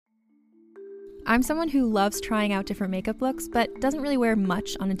I'm someone who loves trying out different makeup looks, but doesn't really wear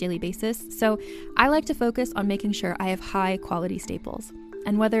much on a daily basis, so I like to focus on making sure I have high quality staples.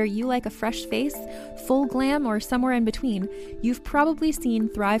 And whether you like a fresh face, full glam, or somewhere in between, you've probably seen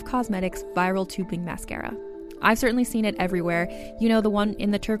Thrive Causemetics Viral Tubing Mascara. I've certainly seen it everywhere. You know, the one in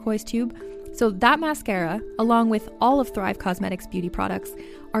the turquoise tube? So that mascara, along with all of Thrive Causemetics beauty products,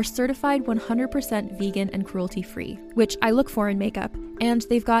 are certified 100% vegan and cruelty-free, which I look for in makeup, and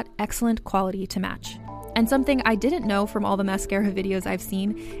they've got excellent quality to match. And something I didn't know from all the mascara videos I've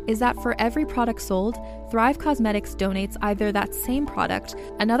seen is that for every product sold, Thrive Causemetics donates either that same product,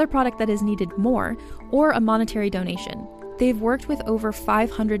 another product that is needed more, or a monetary donation. They've worked with over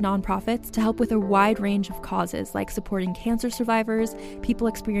 500 nonprofits to help with a wide range of causes like supporting cancer survivors, people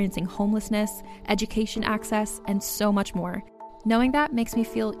experiencing homelessness, education access, and so much more. Knowing that makes me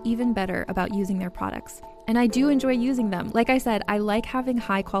feel even better about using their products. And I do enjoy using them. Like I said, I like having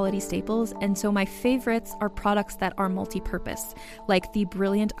high quality staples, and so my favorites are products that are multi-purpose, like the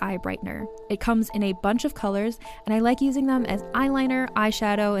Brilliant Eye Brightener. It comes in a bunch of colors, and I like using them as eyeliner,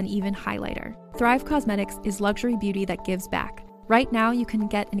 eyeshadow, and even highlighter. Thrive Causemetics is luxury beauty that gives back. Right now, you can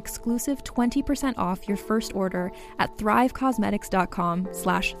get an exclusive 20% off your first order at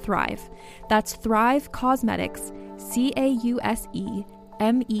thrivecausemetics.com/thrive. That's Thrive Causemetics,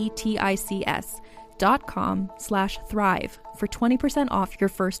 CAUSEMETICS.com/thrive for 20% off your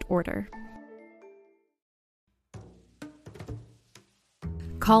first order.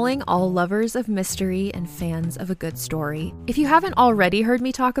 Calling all lovers of mystery and fans of a good story. If you haven't already heard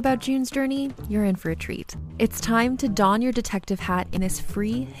me talk about June's Journey, you're in for a treat. It's time to don your detective hat in this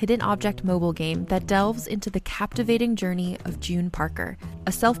free hidden object mobile game that delves into the captivating journey of June Parker,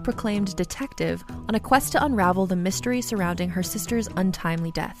 a self-proclaimed detective on a quest to unravel the mystery surrounding her sister's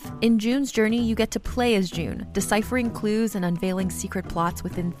untimely death. In June's Journey, you get to play as June, deciphering clues and unveiling secret plots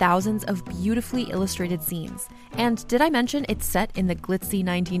within thousands of beautifully illustrated scenes. And did I mention it's set in the glitzy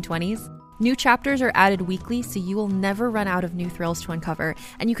 1920s? New chapters are added weekly, so you will never run out of new thrills to uncover,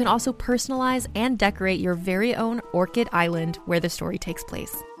 and you can also personalize and decorate your very own Orchid Island where the story takes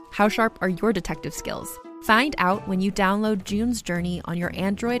place. How sharp are your detective skills? Find out when you download June's Journey on your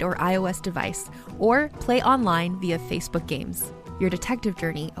Android or iOS device, or play online via Facebook Games. Your detective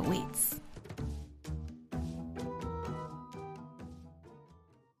journey awaits.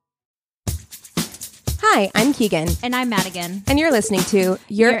 Hi, I'm Keegan. And I'm Madigan. And you're listening to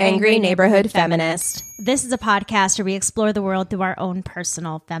Your Angry Neighborhood Feminist. This is a podcast where we explore the world through our own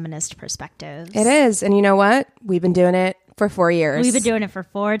personal feminist perspectives. It is. And you know what? We've been doing it for 4 years. We've been doing it for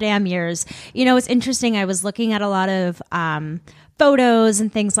 4 damn years. You know, it's interesting. I was looking at a lot of photos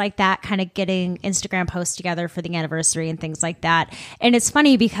and things like that, kind of getting Instagram posts together for the anniversary and things like that. And it's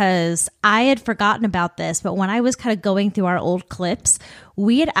funny because I had forgotten about this, but when I was kind of going through our old clips,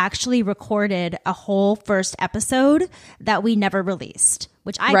 we had actually recorded a whole first episode that we never released,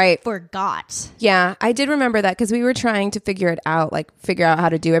 which I forgot. Yeah, I did remember that because we were trying to figure out how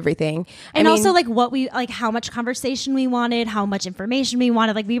to do everything. And also what we, how much conversation we wanted, how much information we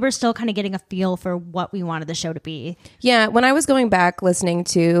wanted. Like we were still kind of getting a feel for what we wanted the show to be. Yeah, when I was going back listening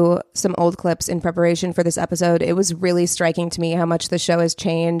to some old clips in preparation for this episode, it was really striking to me how much the show has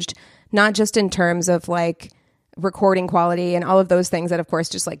changed, not just in terms of recording quality and all of those things that of course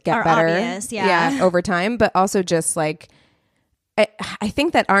just get better obvious, over time, but also just I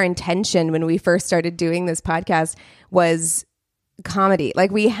think that our intention when we first started doing this podcast was comedy.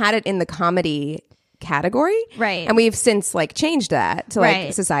 We had it in the comedy category, right? And we've since changed that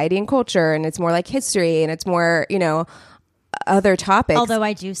to society and culture, and it's more history, and it's more other topics. Although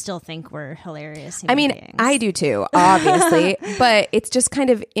I do still think we're hilarious. Beings. I do too, obviously. But it's just kind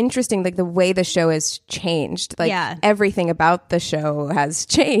of interesting, the way the show has changed. Everything about the show has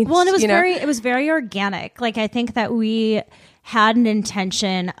changed. Well, and it was very organic. I think that we had an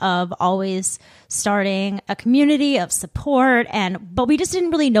intention of always starting a community of support, but we just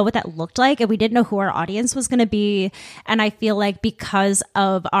didn't really know what that looked like, and we didn't know who our audience was going to be. And I feel like because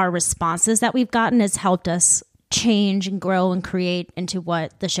of our responses that we've gotten has helped us change and grow and create into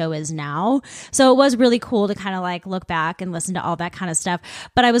what the show is now. So it was really cool to kind of look back and listen to all that kind of stuff.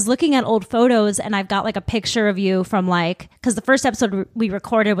 But I was looking at old photos, and I've got a picture of you from because the first episode we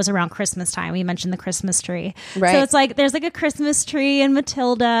recorded was around Christmas time. We mentioned the Christmas tree. Right. So it's there's a Christmas tree and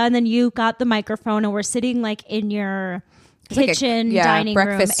Matilda, and then you got the microphone, and we're sitting in your kitchen, dining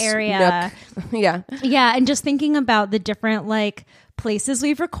room area. Yeah. Yeah. And just thinking about the different places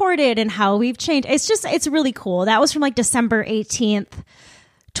we've recorded and how we've changed. It's really cool. That was from December 18th,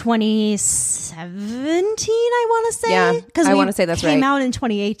 2017, I want to say. Yeah, I want to say that's right. Came out in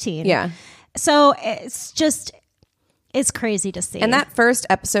 2018. Yeah. So it's just, It's crazy to see. And that first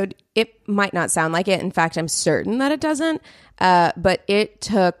episode, it might not sound like it. In fact, I'm certain that it doesn't. But it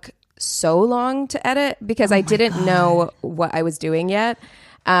took so long to edit because I didn't know what I was doing yet.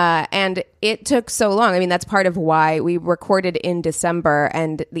 And it took so long. I mean, that's part of why we recorded in December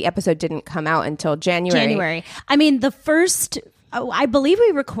and the episode didn't come out until January. I mean, I believe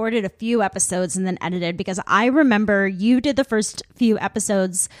we recorded a few episodes and then edited, because I remember you did the first few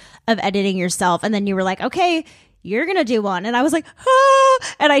episodes of editing yourself. And then you were like, okay, you're going to do one. And I was like,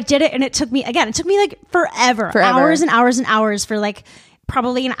 and I did it. And it took me like forever. Hours and hours and hours for like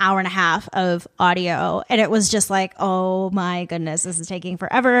probably an hour and a half of audio. And it was just like, oh my goodness, this is taking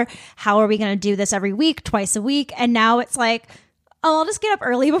forever. How are we going to do this every week, twice a week? And now it's like, oh, I'll just get up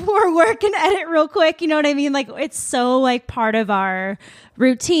early before work and edit real quick. You know what I mean? Like, it's so like part of our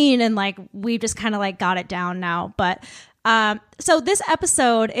routine, and like we just kind of like got it down now. But so this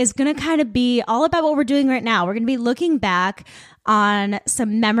episode is going to kind of be all about what we're doing right now. We're going to be looking back on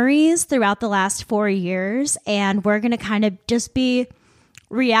some memories throughout the last 4 years, and we're going to kind of just be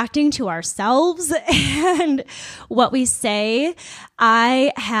reacting to ourselves and what we say.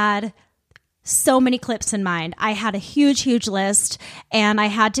 I had so many clips in mind. I had a huge list, and I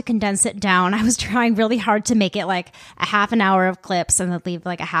had to condense it down. I was trying really hard to make it like a half an hour of clips and then leave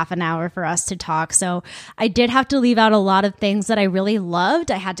like a half an hour for us to talk. So I did have to leave out a lot of things that I really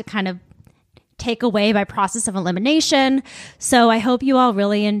loved. I had to kind of take away by process of elimination. So I hope you all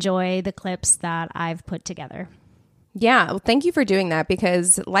really enjoy the clips that I've put together. Yeah. Well, thank you for doing that,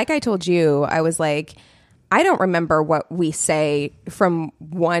 because like I told you, I was like, I don't remember what we say from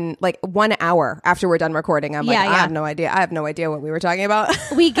 1 hour after we're done recording. I'm I have no idea. I have no idea what we were talking about.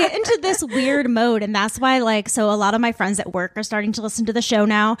 We get into this weird mode, and that's why so a lot of my friends at work are starting to listen to the show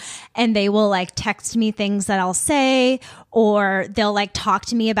now, and they will like text me things that I'll say, or they'll like talk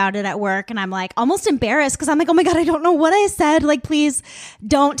to me about it at work, and I'm like almost embarrassed because I'm like, oh my God, I don't know what I said. Like, please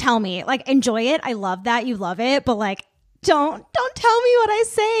don't tell me. Like, enjoy it. I love that you love it, but like, don't tell me what I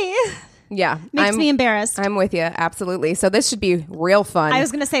say. Yeah. Makes me embarrassed. I'm with you. Absolutely. So this should be real fun. I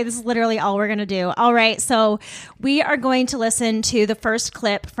was going to say, this is literally all we're going to do. All right. So we are going to listen to the first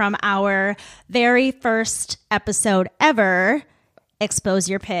clip from our very first episode ever, Expose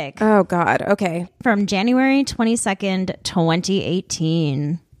Your Pig. Oh, God. Okay. From January 22nd,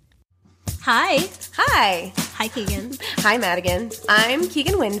 2018. Hi. Hi. Hi, Keegan. Hi, Madigan. I'm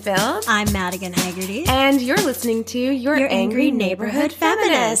Keegan Winfield. I'm Madigan Haggerty. And you're listening to Your Angry Neighborhood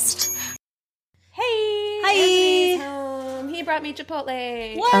Feminist. Hey. Hi. Anthony's home. He brought me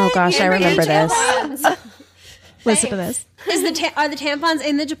Chipotle. What? Oh, gosh, I remember this. Listen to this. Are the tampons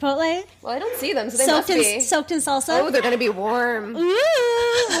in the Chipotle? Well, I don't see them, so they must be. Soaked in salsa? Oh, they're going to be warm. Ooh, warm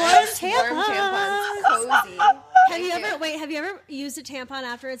tampons. Warm tampons. Cozy. Have you ever used a tampon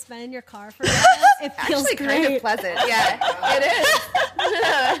after it's been in your car for a minute? It feels Actually great. kind of pleasant. Yeah, it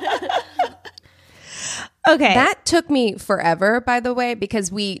is. Okay. That took me forever, by the way,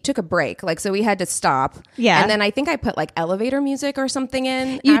 because we took a break. Like, so we had to stop. Yeah. And then I think I put like elevator music or something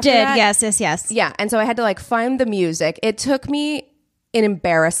in. You after did. that. Yes. Yeah. And so I had to like find the music. It took me an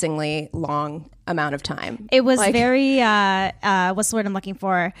embarrassingly long amount of time. It was like, very, what's the word I'm looking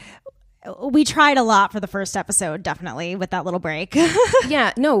for? We tried a lot for the first episode, definitely, with that little break.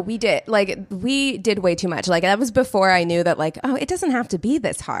 Yeah, no, we did. Like, we did way too much. Like, that was before I knew that, like, oh, it doesn't have to be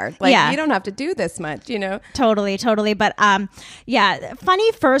this hard. Like, Yeah. you don't have to do this much, you know? Totally. But yeah,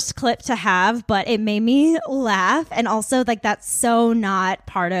 funny first clip to have, but it made me laugh. And also, like, that's so not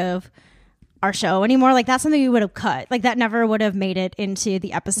part of our show anymore. Like, that's something we would have cut. Like, that never would have made it into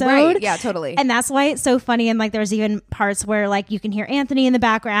the episode. Right. Yeah, totally. And that's why it's so funny. And like, there's even parts where like you can hear Anthony in the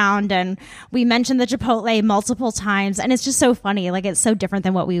background, and we mentioned the Chipotle multiple times, and it's just so funny. Like, it's so different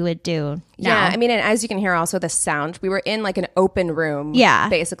than what we would do now. Yeah, I mean, and as you can hear also the sound, we were in like an open room. Yeah.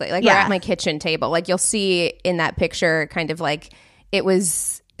 Basically. Like, Yeah. we're at my kitchen table. Like, you'll see in that picture kind of like it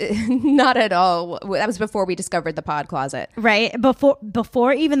was not at all. That was before we discovered the pod closet. Right.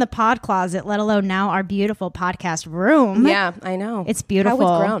 Before even the pod closet, let alone now our beautiful podcast room. Yeah, I know. It's beautiful.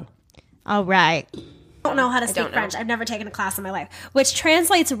 How it's grown. All right. I don't know how to speak French. I've never taken a class in my life, which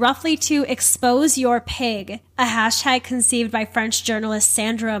translates roughly to expose your pig, a hashtag conceived by French journalist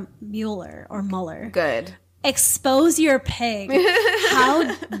Sandra Muller. Good. Expose your pig.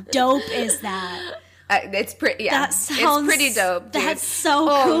 How dope is that? It's pretty. Yeah, That sounds- it's pretty dope. Dude. that's so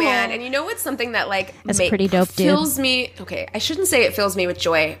Oh cool. man, and you know what's something that like That's pretty dope, dude. fills me. Okay, I shouldn't say it fills me with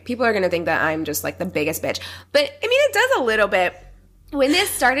joy. People are gonna think that I'm just like the biggest bitch, but I mean it does a little bit. When this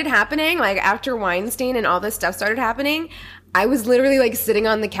started happening, like after Weinstein and all this stuff started happening, I was literally like sitting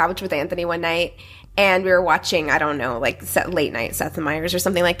on the couch with Anthony one night, and we were watching, I don't know, like late night Seth Meyers or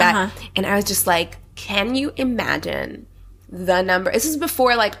something like that. And I was just like, can you imagine the number? This is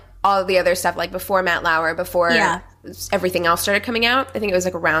before like all the other stuff, like before Matt Lauer, before everything else started coming out. I think it was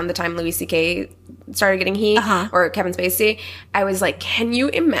like around the time Louis C.K. started getting heat, or Kevin Spacey. I was like, can you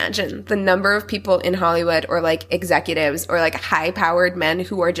imagine the number of people in Hollywood or like executives or like high-powered men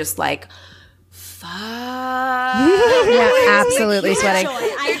who are just like, fuck. Yeah, absolutely sweating.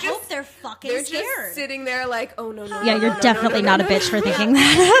 I hope they're fucking They're scared. just sitting there like, oh no. Yeah, you're definitely not a bitch for thinking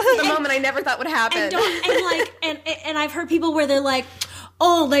that. The moment I never thought would happen. And I've heard people where they're like,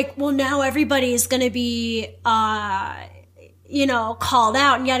 oh, like, well, now everybody's gonna be called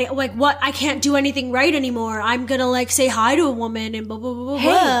out and yada, like, what? I can't do anything right anymore. I'm gonna like say hi to a woman and blah blah blah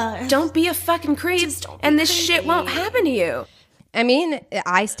blah. Hey, don't be a fucking creep, and this shit won't happen to you. I mean,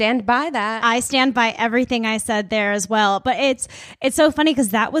 I stand by that. I stand by everything I said there as well. But it's so funny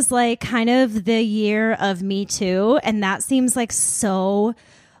because that was like kind of the year of Me Too. And that seems like so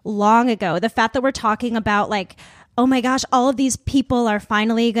long ago. The fact that we're talking about like, oh my gosh, all of these people are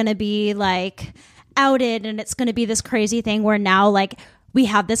finally going to be like outed and it's going to be this crazy thing where now like we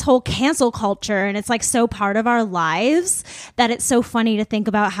have this whole cancel culture and it's like so part of our lives that it's so funny to think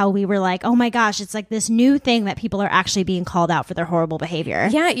about how we were like, oh my gosh, it's like this new thing that people are actually being called out for their horrible behavior.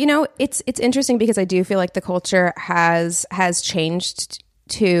 Yeah, you know, it's interesting because I do feel like the culture has changed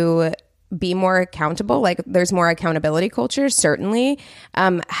to be more accountable. Like there's more accountability culture, certainly.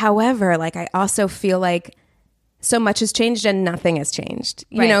 However, like I also feel like so much has changed and nothing has changed,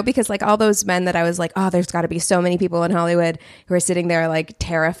 you know, because like all those men that I was like, oh, there's got to be so many people in Hollywood who are sitting there like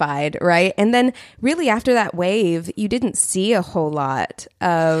terrified. Right. And then really after that wave, you didn't see a whole lot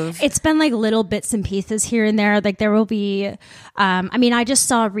of. It's been like little bits and pieces here and there. Like there will be, I mean, I just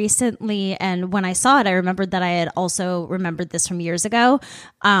saw recently, and when I saw it, I remembered that I had also remembered this from years ago,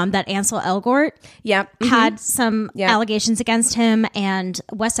 that Ansel Elgort had some allegations against him, and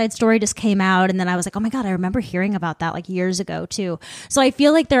West Side Story just came out. And then I was like, oh my God, I remember hearing about that like years ago too. So I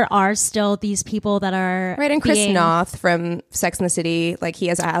feel like there are still these people that are right. And Chris Noth from Sex and the City, like he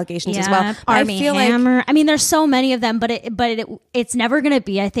has allegations as well. Armie Hammer. Like, I mean, there's so many of them, but it's never going to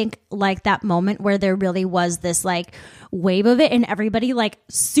be, I think, like that moment where there really was this like wave of it and everybody like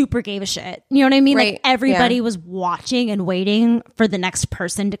super gave a shit. You know what I mean? Right. Like everybody was watching and waiting for the next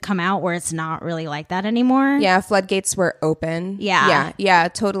person to come out, where it's not really like that anymore. Yeah, floodgates were open. Yeah,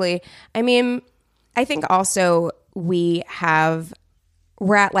 totally. I mean, I think also we're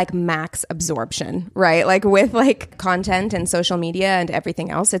at like max absorption, right? Like with like content and social media and everything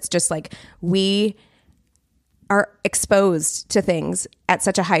else, it's just like we are exposed to things at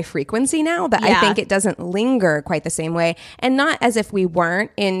such a high frequency now that I think it doesn't linger quite the same way. And not as if we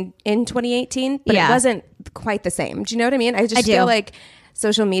weren't in 2018, but it wasn't quite the same. Do you know what I mean? I feel like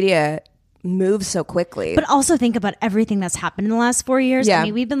social media moves so quickly. But also think about everything that's happened in the last 4 years. I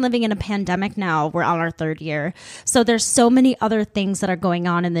mean, we've been living in a pandemic now. We're on our third year. So there's so many other things that are going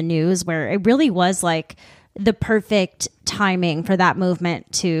on in the news where it really was like the perfect timing for that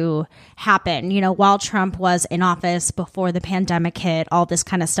movement to happen. You know, while Trump was in office, before the pandemic hit, all this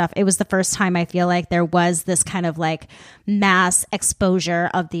kind of stuff, it was the first time I feel like there was this kind of like mass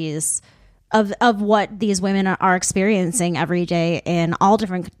exposure of these of what these women are experiencing every day in all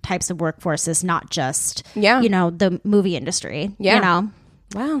different types of workforces, not just, you know, the movie industry, you know?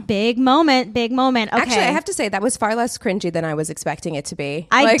 Wow. Big moment. Okay. Actually, I have to say that was far less cringy than I was expecting it to be.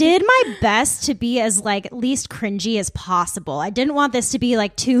 I did my best to be as like least cringy as possible. I didn't want this to be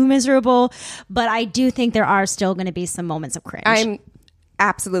like too miserable, but I do think there are still going to be some moments of cringe. I'm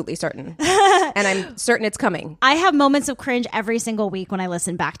absolutely certain. And I'm certain it's coming. I have moments of cringe every single week when I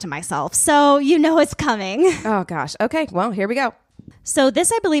listen back to myself. So you know it's coming. Oh, gosh. Okay. Well, here we go. So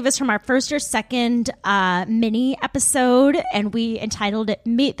this, I believe, is from our first or second mini episode, and we entitled it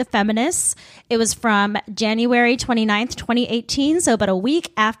Meet the Feminists. It was from January 29th, 2018, so about a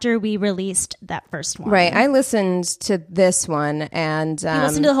week after we released that first one. Right. I listened to this one, and... you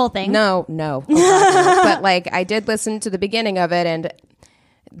listened to the whole thing? No. Oh, God, no. But, like, I did listen to the beginning of it, and...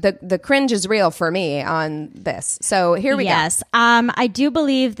 The cringe is real for me on this. So here we go. Yes. I do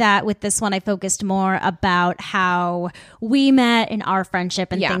believe that with this one, I focused more about how we met in our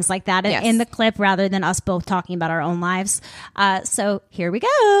friendship and things like that in the clip rather than us both talking about our own lives. So here we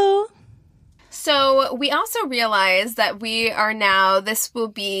go. So we also realized that we are now, this will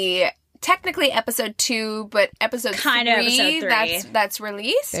be technically episode 2, but episode 3 that's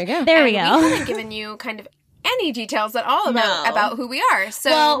released. There you go. There we go. We haven't given you kind of any details at all about who we are. So,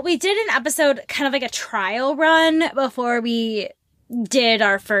 well, we did an episode, kind of like a trial run before we did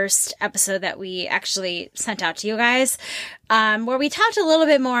our first episode that we actually sent out to you guys, where we talked a little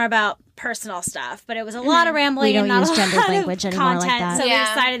bit more about personal stuff, but it was a lot of rambling. We don't and not use a gendered lot of language anymore like content, that. so Yeah.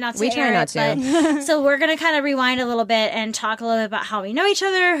 we decided not to. We try air not it, to. but- so we're gonna kind of rewind a little bit and talk a little bit about how we know each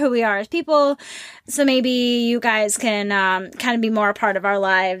other, who we are as people. So maybe you guys can kind of be more a part of our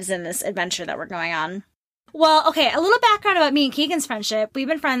lives in this adventure that we're going on. Well, okay, a little background about me and Keegan's friendship. We've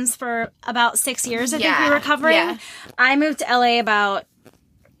been friends for about 6 years, I think we were covering. Yeah. I moved to LA about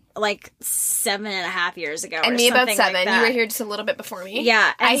like 7.5 years ago. And or me about something 7. Like You that. were here just a little bit before me.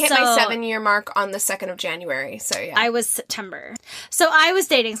 Yeah, I and hit my so- 7-year mark on the 2nd of January. So yeah. I was September. So I was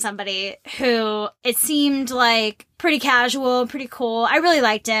dating somebody who it seemed like pretty casual, pretty cool. I really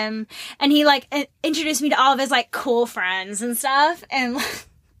liked him. And he like introduced me to all of his like cool friends and stuff. And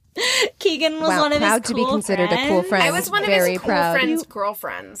Keegan was Wow, one of his proud to be cool considered a cool friends. friend. I was one of Very his cool proud. friends'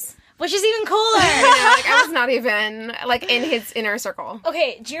 girlfriends. Which is even cooler. Like I was not even like in his inner circle.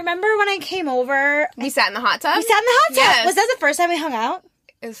 Okay, do you remember when I came over? We sat in the hot tub. We sat in the hot tub. Yes. Was that the first time we hung out?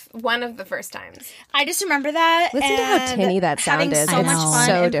 It's one of the first times. I just remember that. Listen to how and tinny that sound having is. so It's much fun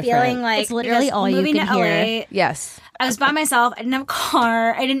so and different. feeling like It's literally just all you moving can to hear. LA. Yes. I was by myself. I didn't have a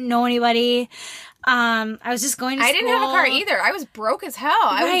car. I didn't know anybody. I was just going to I didn't have a car school. either. I was broke as hell.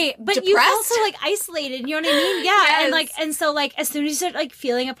 I Right, was but depressed. you also like isolated. You know what I mean? Yeah, Yes. and like, and so like, as soon as you start like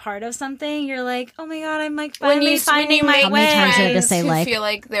feeling a part of something, you're like, oh my god, I'm like when finally you finding my make How many way. times did I just friends say, who like- feel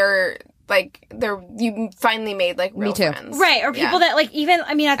like they're you finally made like real Me too. friends. Right, or people Yeah. that like even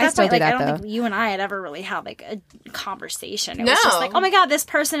I mean at I that still point do like I that, don't though. think you and I had ever really had like a conversation. It was No. just like, oh my god, this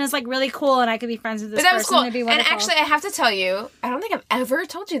person is like really cool and I could be friends with this But that was person. cool. It'd be And wonderful. actually, I have to tell you, I don't think I've ever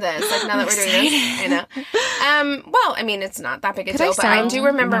told you this. Like now that we're doing this, I know. Well, I mean, it's not that big a Could deal, I but I sound do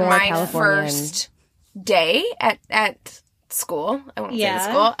remember more my Californian? first day at school. I won't say Yeah.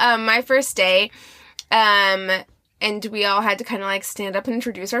 the school. My first day. And we all had to kind of like stand up and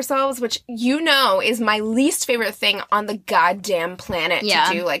introduce ourselves, which is my least favorite thing on the goddamn planet Yeah.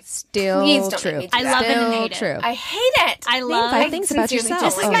 to do. Like, Still please don't true. make me do I that. love it and Still hate it. true. I hate it. I love Five things about sincerely yourself. don't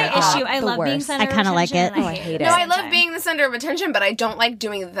this is like my it. issue. God, I the love being worst. center I kinda of like attention, it. and Oh, I hate it. it. No, I love being the center of attention, but I don't like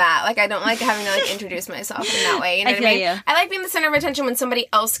doing that. Like, I don't like having to like introduce myself in that way. You know I what feel I mean? you. I like being the center of attention when somebody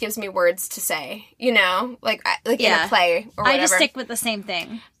else gives me words to say. You know, like in Yeah. a play or whatever. I just stick with the same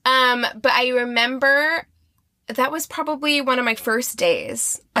thing. But I remember that was probably one of my first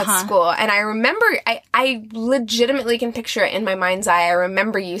days at school. And I remember, I legitimately can picture it in my mind's eye. I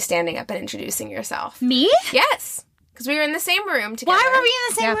remember you standing up and introducing yourself. Me? Yes. Because we were in the same room together. Why were we in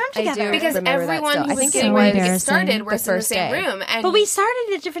the same Yeah, room I together? do. Because remember that everyone still. who I was think getting it ready to get was started the was in the first same day. room. And But we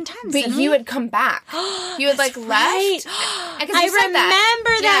started at different times. But didn't we? you had come back. You had like Right. left. Because I you said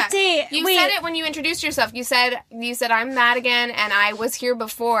remember that Yeah. day. You Wait. said it when you introduced yourself. You said I'm Matt again, and I was here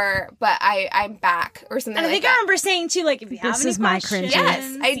before, but I'm back or something And I like think that. I remember saying too, like, if you have This any is my questions, cringy.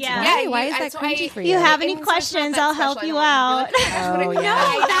 Yes, I yeah. Why is that so cringy for If you you? have any it's not questions, that I'll special. help I you don't out. want to be like, Oh, what are you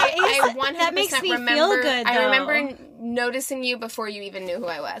yeah. doing? that I is- 100% that makes me feel remember, good, I though. remember noticing you before you even knew who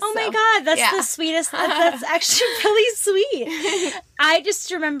I was. Oh my so, god, that's yeah. the sweetest. That's actually really sweet. I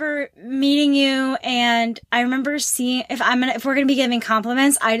just remember meeting you, and I remember seeing if we're gonna be giving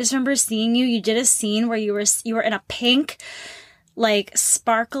compliments. I just remember seeing you. You did a scene where you were in a pink, like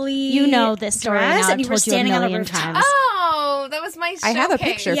sparkly. You know this story dress, now. and I've you were told you a standing on a million rooftop. times. Oh, that was my showcase. I have a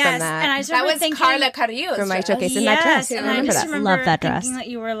picture Yes, from that. and I just That remember was thinking, Carla Carrillo's from my dress. showcase in that dress. and I I remember just that. remember Love that dress. thinking that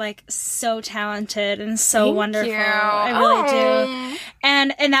you were like so talented and so Thank wonderful. you. I really Oh. do.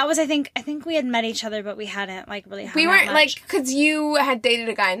 And that was I think we had met each other, but we hadn't like really. Hung We out weren't much. like, because you had dated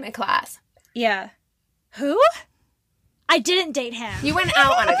a guy in my class. Yeah. Who? I didn't date him. You went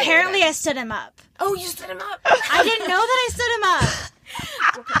out on a date. Apparently, I stood him up. Oh, you stood him up. I didn't know that I stood him up.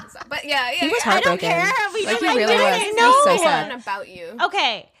 We'll cut this out. But yeah. He was I don't heartbroken. care. We Like, didn't. he really I was. didn't It was so know. sad. Something about you.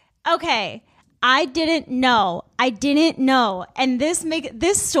 Okay. I didn't know. And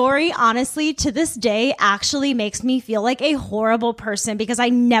this story, honestly, to this day, actually makes me feel like a horrible person because I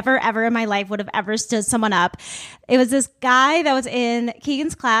never, ever in my life would have ever stood someone up. It was this guy that was in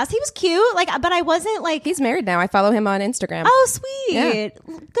Keegan's class. He was cute, but I wasn't like, He's married now. I follow him on Instagram. oh, sweet. Yeah.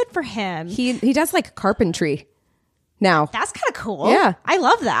 Good for him. He does like carpentry now. That's kind of cool. Yeah. I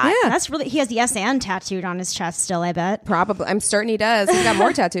love that. Yeah. That's really, he has yes and tattooed on his chest still, I bet. Probably. I'm certain he does. He's got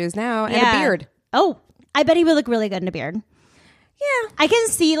more tattoos now and a beard. Oh, I bet he would look really good in a beard. Yeah. I can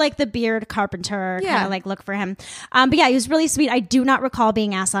see like the beard carpenter kind Yeah. of like look for him. But yeah, he was really sweet. I do not recall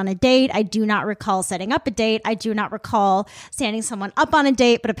being asked on a date. I do not recall setting up a date. I do not recall standing someone up on a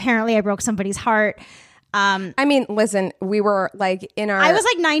date, but apparently I broke somebody's heart. I mean, listen, we were like in our. I was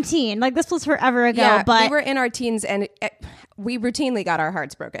like 19. Like this was forever ago, yeah, but we were in our teens and we routinely got our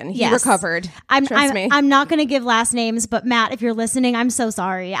hearts broken. He Yes. recovered. Trust me. I'm not going to give last names, but Matt, if you're listening, I'm so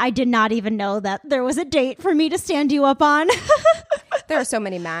sorry. I did not even know that there was a date for me to stand you up on. There are so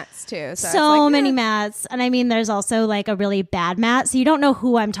many Matts too. So many Matts. And I mean, there's also like a really bad Matt. So you don't know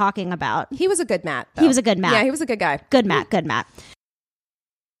who I'm talking about. He was a good Matt, though. He was a good Matt. Yeah, he was a good guy. Good Matt. Good Matt.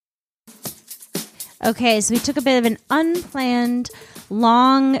 Okay, so we took a bit of an unplanned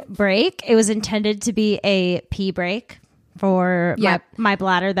long break. It was intended to be a pee break for my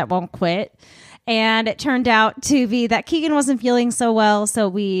bladder that won't quit. And it turned out to be that Keegan wasn't feeling so well. So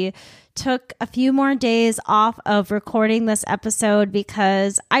we took a few more days off of recording this episode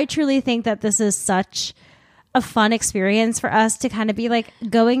because I truly think that this is such a fun experience for us to kind of be like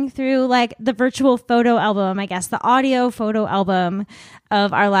going through like the virtual photo album, I guess the audio photo album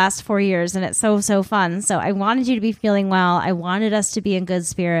of our last 4 years. And it's so fun. So I wanted you to be feeling well. I wanted us to be in good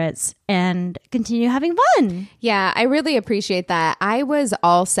spirits and continue having fun. Yeah, I really appreciate that. I was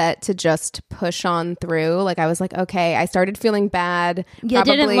all set to just push on through. Like I was like, okay, I started feeling bad. You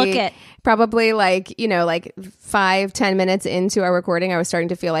didn't look it. Probably like, you know, like 5-10 minutes into our recording, I was starting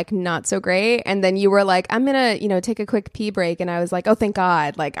to feel like not so great. And then you were like, I'm going to, you know, take a quick pee break. And I was like, oh, thank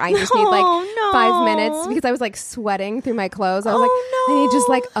God. Like I just need like 5 minutes because I was like sweating through my clothes. I was I need just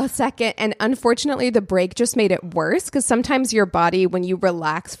like a second. And unfortunately, the break just made it worse because sometimes your body, when you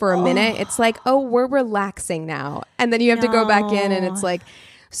relax for a minute, it's like, oh, we're relaxing now. And then you have to go back in and it's like,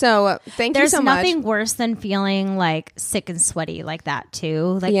 so thank you so much. There's nothing worse than feeling like sick and sweaty like that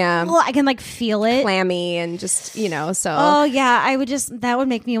too. Like, yeah. Well, I can like feel it. Clammy and just, you know, so. Oh yeah. That would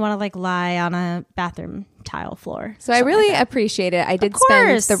make me want to like lie on a bathroom tile floor. So I really appreciate it. I did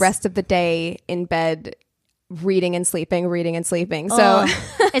spend the rest of the day in bed reading and sleeping. So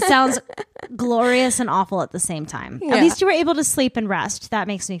it sounds glorious and awful at the same time. Yeah. At least you were able to sleep and rest. That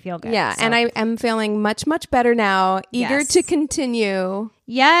makes me feel good. Yeah. So. And I am feeling much better now. Eager to continue.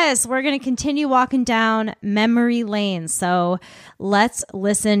 Yes, we're going to continue walking down memory lane. So let's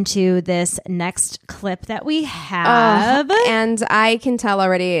listen to this next clip that we have. And I can tell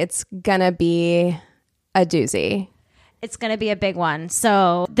already it's going to be a doozy. It's going to be a big one.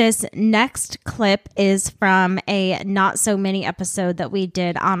 So this next clip is from a Not So Mini episode that we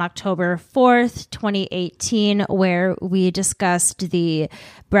did on October 4th, 2018, where we discussed the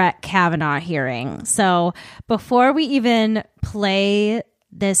Brett Kavanaugh hearing. So before we even play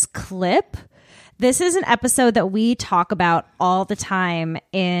this clip, this is an episode that we talk about all the time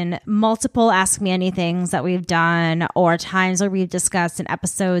in multiple Ask Me Anythings that we've done or times where we've discussed an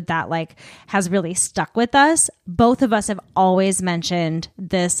episode that like has really stuck with us. Both of us have always mentioned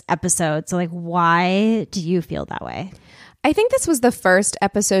this episode. So like, why do you feel that way? I think this was the first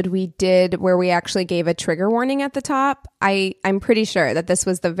episode we did where we actually gave a trigger warning at the top. I'm pretty sure that this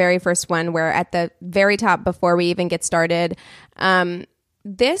was the very first one where at the very top before we even get started,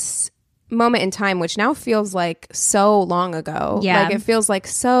 this moment in time, which now feels like so long ago. Yeah. Like it feels like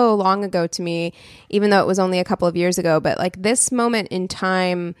so long ago to me, even though it was only a couple of years ago. But like this moment in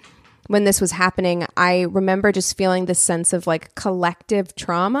time when this was happening, I remember just feeling this sense of like collective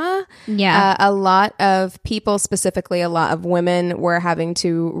trauma. Yeah. A lot of people, specifically a lot of women, were having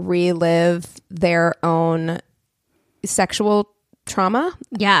to relive their own sexual trauma.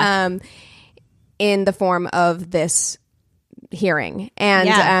 Yeah. In the form of this hearing.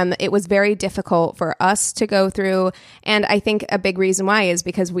 And it was very difficult for us to go through. And I think a big reason why is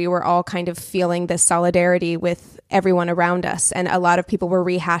because we were all kind of feeling this solidarity with everyone around us. And a lot of people were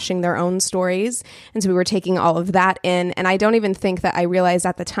rehashing their own stories. And so we were taking all of that in. And I don't even think that I realized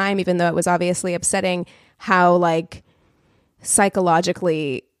at the time, even though it was obviously upsetting, how like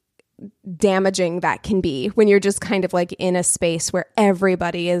psychologically damaging that can be when you're just kind of like in a space where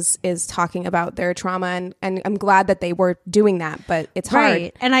everybody is talking about their trauma, and I'm glad that they were doing that, but it's hard.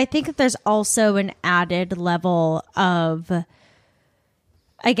 Right. And I think that there's also an added level of,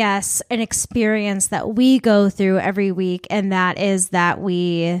 I guess, an experience that we go through every week, and that is that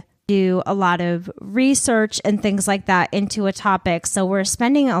we do a lot of research and things like that into a topic. So we're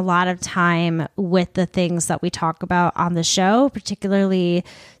spending a lot of time with the things that we talk about on the show, particularly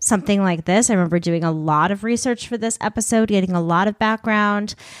something like this. I remember doing a lot of research for this episode, getting a lot of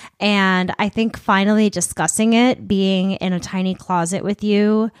background. And I think finally discussing it, being in a tiny closet with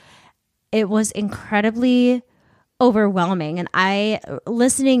you, it was incredibly overwhelming. And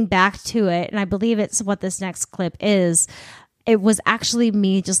listening back to it, and I believe it's what this next clip is, it was actually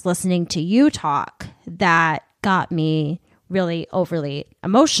me just listening to you talk that got me really overly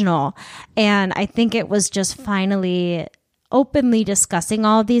emotional. And I think it was just finally openly discussing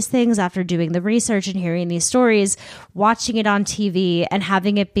all of these things after doing the research and hearing these stories, watching it on TV and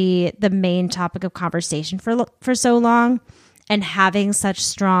having it be the main topic of conversation for so long, and having such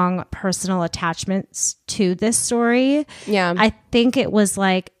strong personal attachments to this story. Yeah. I think it was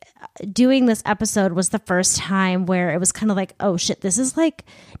like doing this episode was the first time where it was kind of like, oh shit, this is like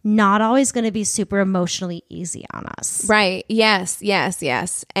not always going to be super emotionally easy on us. Right. Yes.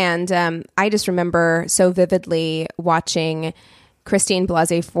 And I just remember so vividly watching Christine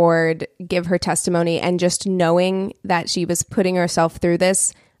Blasey Ford give her testimony and just knowing that she was putting herself through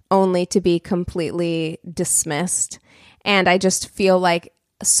this only to be completely dismissed. And I just feel like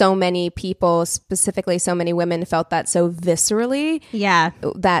so many people, specifically so many women, felt that so viscerally. Yeah.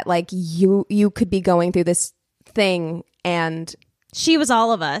 That like you could be going through this thing, and she was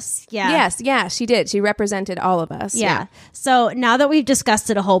all of us. Yeah. Yes. Yeah, she did. She represented all of us. Yeah. So now that we've discussed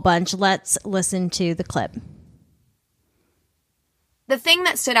it a whole bunch, let's listen to the clip. The thing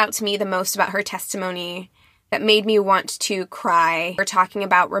that stood out to me the most about her testimony that made me want to cry, we're talking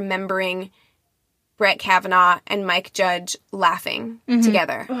about remembering Brett Kavanaugh and Mike Judge laughing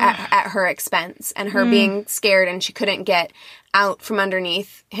together at her expense, and her being scared and she couldn't get out from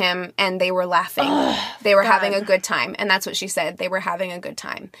underneath him, and they were laughing. They were having a good time, and that's what she said. They were having a good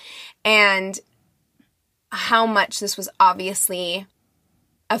time. And how much this was obviously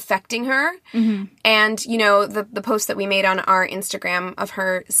affecting her. And, you know, the post that we made on our Instagram of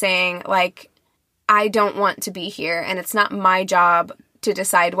her saying, like, I don't want to be here, and it's not my job to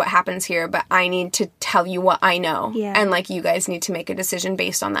decide what happens here, but I need to tell you what I know. Yeah. And, like, you guys need to make a decision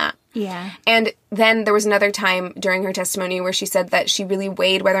based on that. Yeah. And then there was another time during her testimony where she said that she really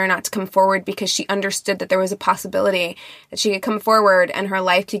weighed whether or not to come forward because she understood that there was a possibility that she could come forward and her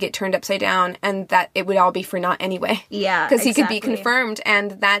life could get turned upside down, and that it would all be for naught anyway. Yeah, Because he could be confirmed,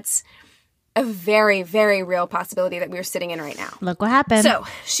 and that's a very, very real possibility that we're sitting in right now. Look what happened. So,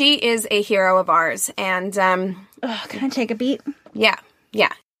 she is a hero of ours, and, Can I take a beat? yeah.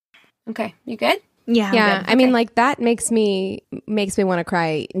 Okay, you good? Yeah. Yeah, I mean, like, that makes me want to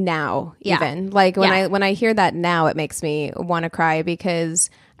cry now. Yeah. Even like when I hear that now, it makes me want to cry because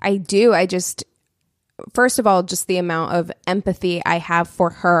I just, first of all, just the amount of empathy I have for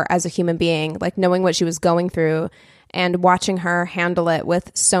her as a human being, like knowing what she was going through and watching her handle it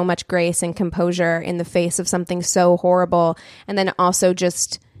with so much grace and composure in the face of something so horrible, and then also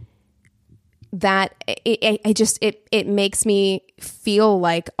just that it makes me feel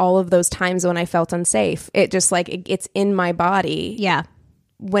like all of those times when I felt unsafe, it just like it's in my body. Yeah.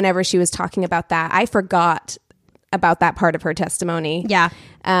 Whenever she was talking about that, I forgot about that part of her testimony. Yeah.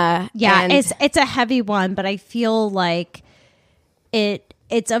 And It's a heavy one, but I feel like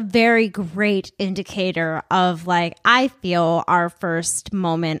it's a very great indicator of, like, I feel our first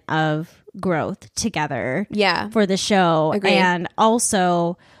moment of growth together. Yeah. For the show. Agreed. And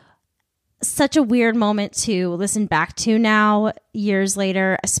also such a weird moment to listen back to now, years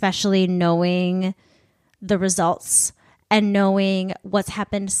later, especially knowing the results and knowing what's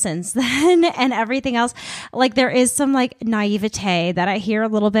happened since then and everything else. Like, there is some like naivete that I hear a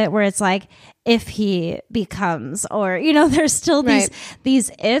little bit where it's like, if he becomes, or, you know, there's still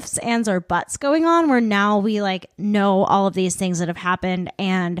these ifs, ands, or buts going on, where now we like know all of these things that have happened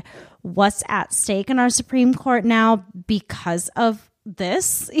and what's at stake in our Supreme Court now because of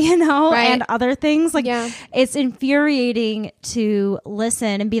this, you know, and other things. Like, it's infuriating to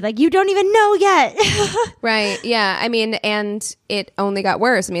listen and be like, you don't even know yet. Right. Yeah. I mean, and it only got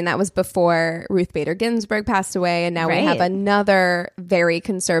worse. I mean, that was before Ruth Bader Ginsburg passed away, and now we have another very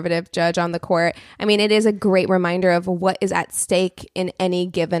conservative judge on the court. I mean, it is a great reminder of what is at stake in any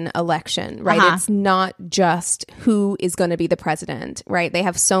given election, right? It's not just who is going to be the president, right? They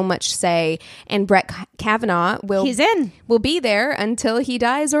have so much say, and Brett Kavanaugh will be there until he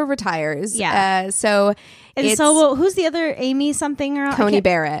dies or retires. Yeah. So who's the other Amy something or Coney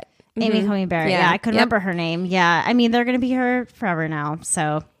Barrett? Amy Coney Barrett. Yeah, I couldn't remember her name. Yeah, I mean, they're going to be here forever now.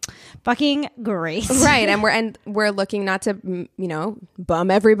 So fucking great. Right. And we're looking not to, you know, bum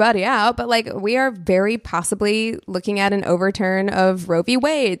everybody out, but like we are very possibly looking at an overturn of Roe v.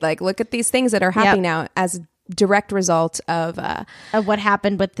 Wade. Like, look at these things that are happening now as a direct result of what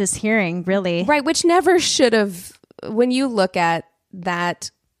happened with this hearing, really. Right. Which never should have, when you look at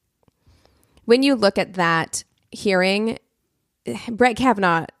that hearing, Brett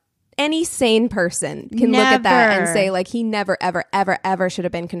Kavanaugh, any sane person can look at that and say, like, he never, ever, ever, ever should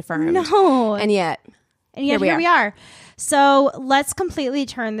have been confirmed. No. And yet here we are. So let's completely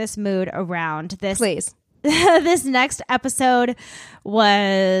turn this mood around. Please. This next episode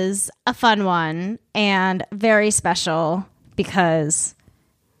was a fun one and very special because,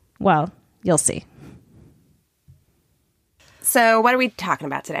 well, you'll see. So what are we talking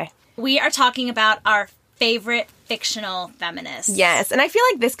about today? We are talking about our favorite fictional feminists. Yes, and I feel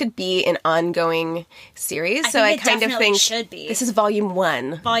like this could be an ongoing series. I kind of think should be. This is volume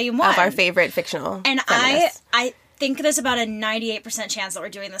one. Volume one of our favorite fictional. And feminists. I think there's about a 98% chance that we're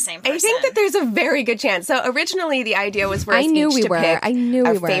doing the same person. I think that there's a very good chance. So originally the idea was for us each to pick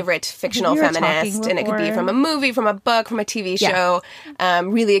our favorite fictional feminist, and it could be from a movie, from a book, from a TV show.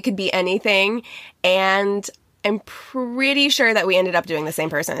 Really, it could be anything. And I'm pretty sure that we ended up doing the same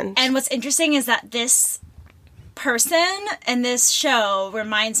person. And what's interesting is that this person and this show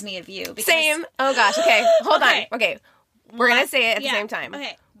reminds me of you. Because Same. Oh gosh. Okay. Hold on. Okay. We're going to say it at the same time.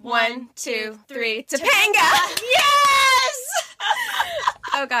 Okay. 1, 2, 3. Topanga! Yes!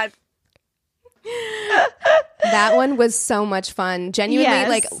 Oh God. That one was so much fun. Genuinely, Yes.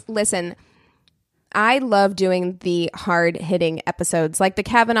 like, listen, I love doing the hard-hitting episodes. Like the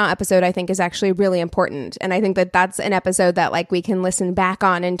Kavanaugh episode, I think, is actually really important. And I think that that's an episode that, like, we can listen back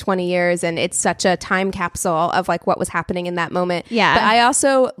on in 20 years. And it's such a time capsule of, like, what was happening in that moment. Yeah. But I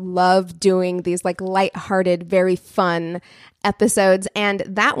also love doing these, like, lighthearted, very fun episodes. And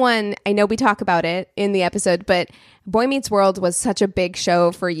that one, I know we talk about it in the episode, but Boy Meets World was such a big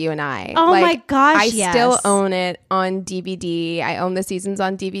show for you and I. Oh Like, my gosh, I yes. still own it on DVD. I own the seasons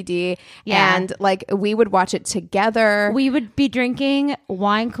on DVD. Yeah. And like we would watch it together. We would be drinking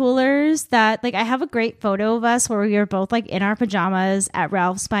wine coolers that, like, I have a great photo of us where we were both like in our pajamas at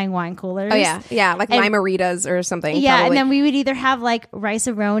Ralph's buying wine coolers. Oh yeah. Yeah. Like And- Lime-A-Ritas or something. Yeah, probably. and then we would either have like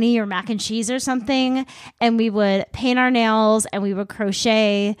rice-a-roni or mac and cheese or something, and we would paint our nails, and we would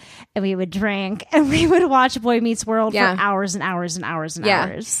crochet, and we would drink, and we would watch Boy Meets World Yeah. for hours and hours and hours and yeah.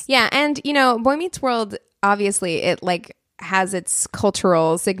 hours. Yeah. And you know, Boy Meets World, obviously it like has its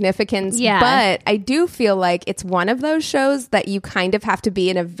cultural significance. Yeah. But I do feel like it's one of those shows that you kind of have to be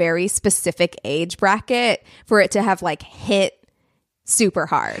in a very specific age bracket for it to have like hit super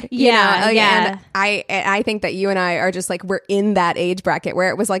hard. you Yeah, know? Like, yeah. And I think that you and I are just like, we're in that age bracket where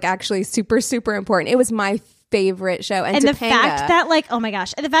it was like actually super, super important. It was my favorite show. And The Topanga, fact that, like, oh my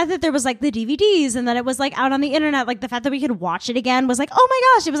gosh, and the fact that there was like the DVDs and that it was like out on the internet, like the fact that we could watch it again was like, oh my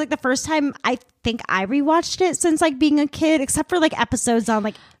gosh, it was like the first time I think I rewatched it since like being a kid, except for like episodes on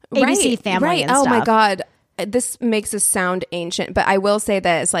like ABC Family right. and Oh stuff. my God. This makes us sound ancient, but I will say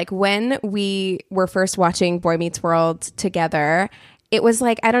this, like when we were first watching Boy Meets World together, it was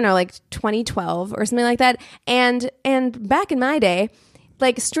like, I don't know, like 2012 or something like that. And back in my day,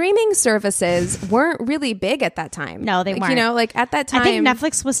 like streaming services weren't really big at that time. No, they Like, weren't. You know, like at that time. I think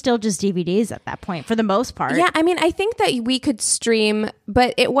Netflix was still just DVDs at that point for the most part. Yeah, I mean, I think that we could stream,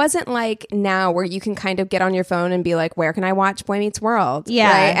 but it wasn't like now where you can kind of get on your phone and be like, where can I watch Boy Meets World? Yeah.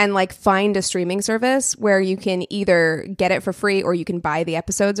 Right? And like find a streaming service where you can either get it for free or you can buy the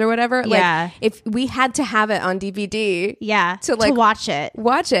episodes or whatever. Yeah. Like if we had to have it on DVD Yeah, to like watch it.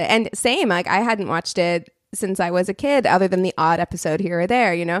 watch it. And same, like I hadn't watched it since I was a kid, other than the odd episode here or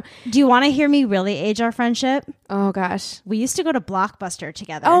there, you know? Do you want to hear me really age our friendship? Oh gosh. We used to go to Blockbuster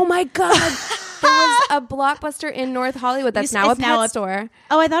together. Oh my God. There was a Blockbuster in North Hollywood that's now a It's now pet a- store.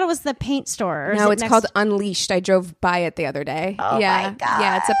 Oh, I thought it was the paint store. Or is No, it it's next- called Unleashed. I drove by it the other day. Oh yeah. my God.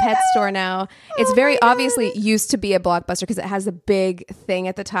 Yeah, it's a pet store now. It's very obviously used to be a Blockbuster because it has a big thing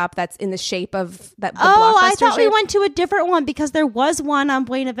at the top that's in the shape of that. The Oh, I Blockbuster thought we shape. went to a different one because there was one on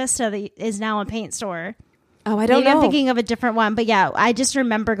Buena Vista that is now a paint store. Oh, I don't Maybe know. I'm thinking of a different one, but yeah, I just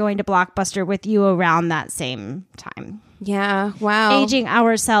remember going to Blockbuster with you around that same time. Yeah. Wow. Aging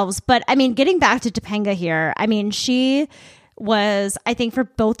ourselves. But I mean, getting back to Topanga here, I mean, she was, I think for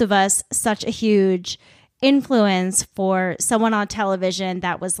both of us, such a huge influence for someone on television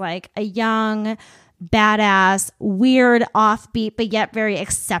that was like a young, badass, weird, offbeat, but yet very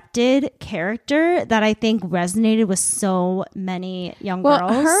accepted character that I think resonated with so many young Well,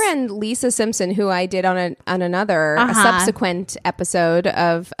 girls. her and Lisa Simpson, who I did on another a subsequent episode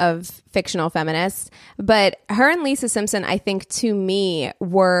of Fictional Feminists, but her and Lisa Simpson, I think to me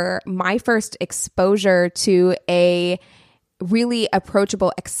were my first exposure to a really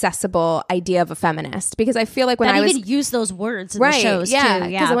approachable, accessible idea of a feminist. Because I feel like when that I was even use those words in the shows too. because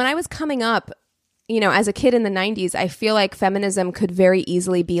Yeah. when I was coming up, you know, as a kid in the 90s, I feel like feminism could very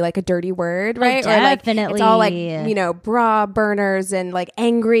easily be like a dirty word, right? Or like definitely. it's all like, you know, bra burners and like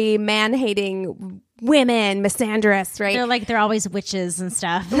angry, man-hating women, misandrists, right? They're always witches and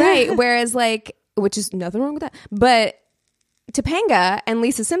stuff. Right. Whereas like, which is nothing wrong with that. But Topanga and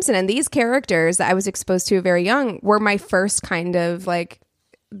Lisa Simpson and these characters that I was exposed to very young were my first kind of like,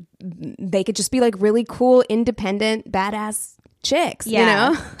 they could just be like really cool, independent, badass chicks, you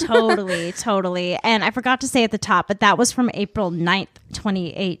know? Totally. And I forgot to say at the top, but that was from April 9th,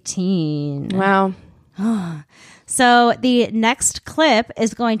 2018. Wow. So the next clip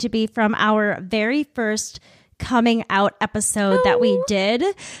is going to be from our very first coming out episode that we did.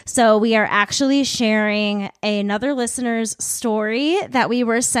 So we are actually sharing another listener's story that we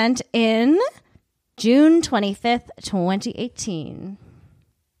were sent in June 25th, 2018.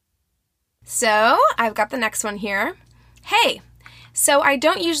 So I've got the next one here. Hey, so I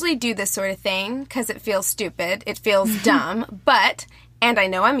don't usually do this sort of thing because it feels stupid. It feels dumb. But, and I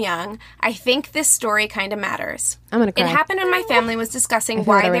know I'm young, I think this story kind of matters. I'm going to cry. It happened when my family was discussing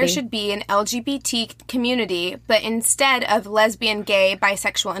why there should be an LGBT community, but instead of lesbian, gay,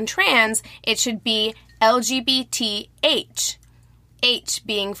 bisexual, and trans, it should be LGBTH. H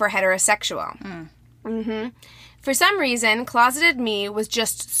being for heterosexual. For some reason, closeted me was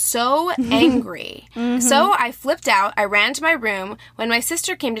just so angry. So I flipped out. I ran to my room. When my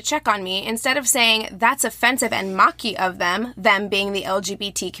sister came to check on me, instead of saying, that's offensive and mocky of them being the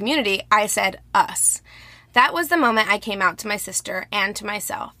LGBT community, I said, us. That was the moment I came out to my sister and to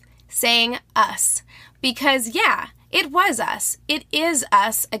myself, saying us. Because, yeah, it was us. It is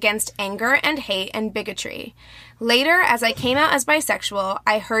us against anger and hate and bigotry. Later, as I came out as bisexual,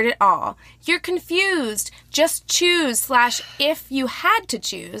 I heard it all. You're confused. Just choose / if you had to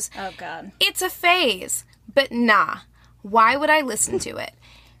choose. Oh, God. It's a phase. But nah. Why would I listen to it?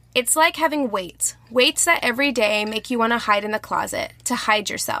 It's like having weights. Weights that every day make you want to hide in the closet, to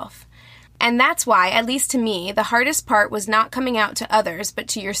hide yourself. And that's why, at least to me, the hardest part was not coming out to others, but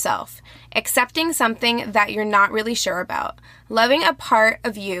to yourself. Accepting something that you're not really sure about. Loving a part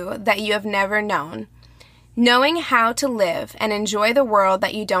of you that you have never known. Knowing how to live and enjoy the world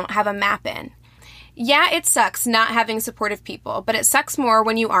that you don't have a map in. Yeah, it sucks not having supportive people, but it sucks more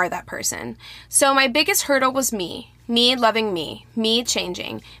when you are that person. So my biggest hurdle was me loving me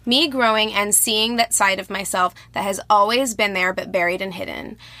changing, me growing and seeing that side of myself that has always been there but buried and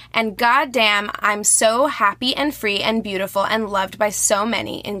hidden. And goddamn, I'm so happy and free and beautiful and loved by so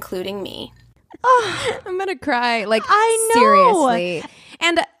many, including me. Oh, I'm gonna cry. Like, I know. Seriously.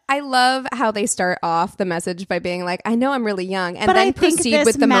 And I love how they start off the message by being like, I know I'm really young, and then proceed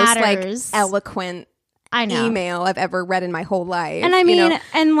with the most like eloquent email I've ever read in my whole life. And I mean,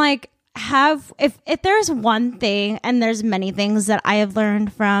 and like if there's one thing, and there's many things that I have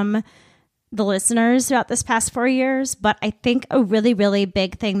learned from the listeners throughout this past 4 years, but I think a really, really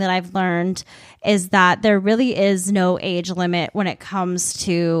big thing that I've learned is that there really is no age limit when it comes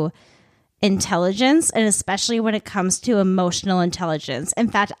to intelligence, and especially when it comes to emotional intelligence. In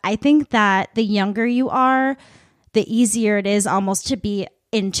fact, I think that the younger you are, the easier it is almost to be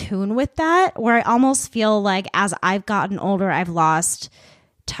in tune with that, where I almost feel like as I've gotten older, I've lost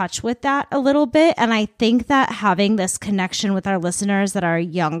touch with that a little bit. And I think that having this connection with our listeners that are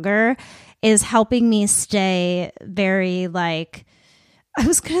younger is helping me stay very like, I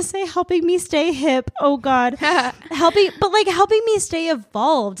was going to say helping me stay hip. Oh God. helping me stay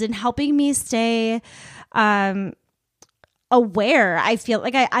evolved and helping me stay aware. I feel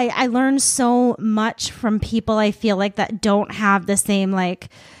like I learned so much from people, I feel like, that don't have the same like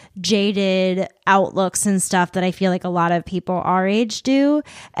jaded outlooks and stuff that I feel like a lot of people our age do.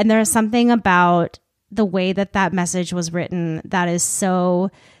 And there's something about the way that message was written that is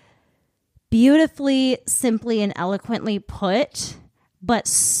so beautifully, simply, and eloquently put, but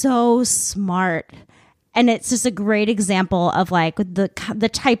so smart. And it's just a great example of like the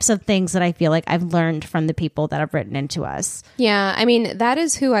types of things that I feel like I've learned from the people that have written into us. Yeah, I mean, that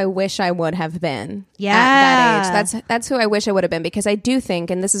is who I wish I would have been at that age. That's who I wish I would have been, because I do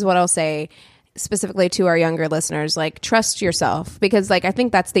think, and this is what I'll say specifically to our younger listeners, like, trust yourself, because like I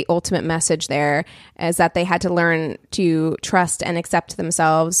think that's the ultimate message there, is that they had to learn to trust and accept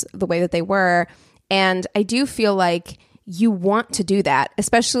themselves the way that they were. And I do feel like you want to do that,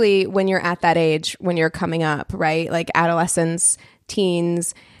 especially when you're at that age, when you're coming up, right? Like adolescents,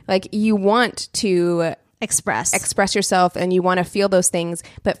 teens, like you want to express yourself and you want to feel those things.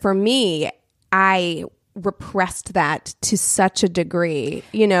 But for me, I repressed that to such a degree,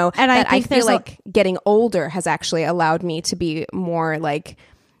 you know, and that I feel like getting older has actually allowed me to be more like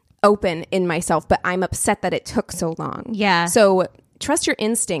open in myself, but I'm upset that it took so long. Yeah. So trust your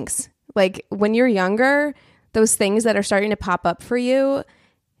instincts. Like when you're younger, those things that are starting to pop up for you,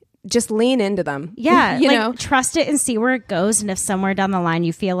 just lean into them. Yeah. you know, trust it and see where it goes. And if somewhere down the line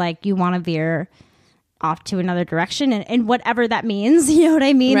you feel like you want to veer off to another direction, and whatever that means, you know what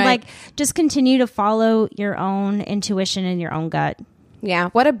I mean? Right. Like just continue to follow your own intuition and your own gut. Yeah.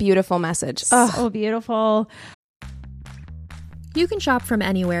 What a beautiful message. So beautiful. You can shop from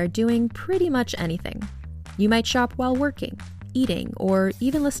anywhere doing pretty much anything. You might shop while working, eating, or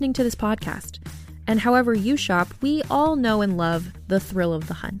even listening to this podcast. And however you shop, we all know and love the thrill of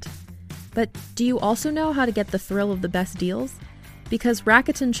the hunt. But do you also know how to get the thrill of the best deals? Because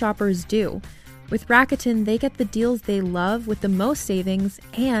Rakuten shoppers do. With Rakuten, they get the deals they love with the most savings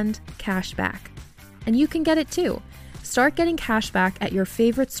and cash back. And you can get it too. Start getting cash back at your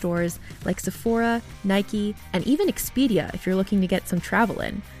favorite stores like Sephora, Nike, and even Expedia if you're looking to get some travel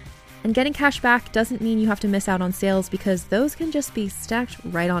in. And getting cash back doesn't mean you have to miss out on sales because those can just be stacked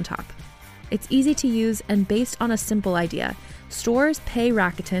right on top. It's easy to use and based on a simple idea. Stores pay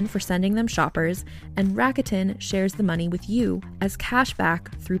Rakuten for sending them shoppers, and Rakuten shares the money with you as cash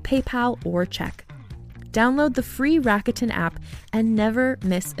back through PayPal or check. Download the free Rakuten app and never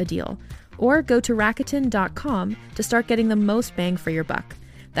miss a deal. Or go to Rakuten.com to start getting the most bang for your buck.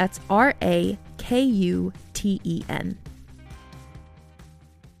 That's Rakuten.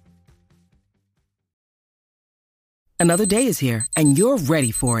 Another day is here, and you're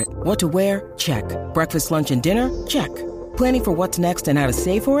ready for it. What to wear? Check. Breakfast, lunch, and dinner? Check. Planning for what's next and how to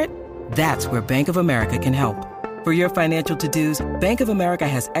save for it? That's where Bank of America can help. For your financial to-dos, Bank of America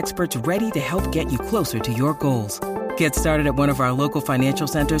has experts ready to help get you closer to your goals. Get started at one of our local financial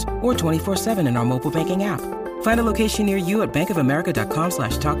centers or 24/7 in our mobile banking app. Find a location near you at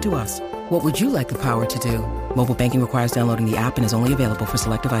bankofamerica.com/talktous. What would you like the power to do? Mobile banking requires downloading the app and is only available for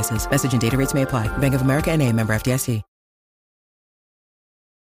select devices. Message and data rates may apply. Bank of America N.A., member FDIC.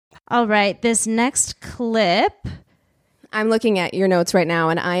 All right, this next clip. I'm looking at your notes right now,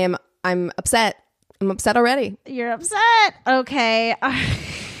 and I'm upset. I'm upset already. You're upset? Okay.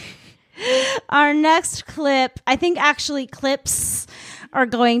 Our next clip, I think actually clips are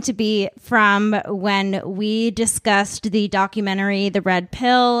going to be from when we discussed the documentary The Red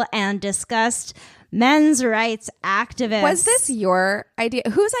Pill and discussed men's rights activists. Was this your idea?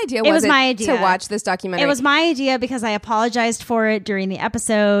 Whose idea was it my idea to watch this documentary? It was my idea because I apologized for it during the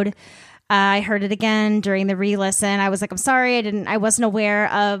episode. I heard it again during the re-listen. I was like, I'm sorry, I wasn't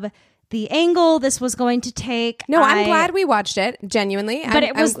aware of the angle this was going to take. No, I'm glad we watched it, genuinely.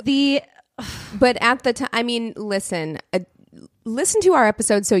 But But at the time, I mean, listen to our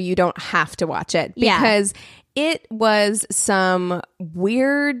episode so you don't have to watch it. Because it was some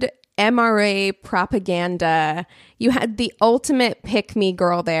weird MRA propaganda. You had the ultimate pick-me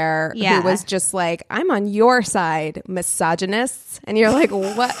girl there who was just like, I'm on your side, misogynists. And you're like,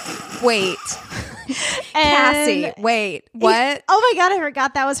 what? Wait. Cassie, wait, what? Oh my God, I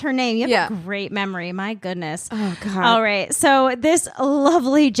forgot that was her name. You have a great memory. My goodness. Oh God. All right. So this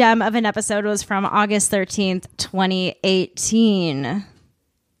lovely gem of an episode was from August 13th, 2018.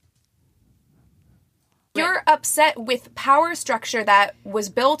 You're upset with power structure that was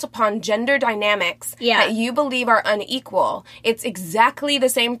built upon gender dynamics that you believe are unequal. It's exactly the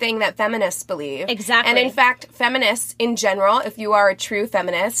same thing that feminists believe. Exactly. And in fact, feminists in general, if you are a true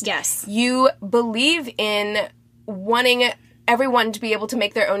feminist, you believe in wanting everyone to be able to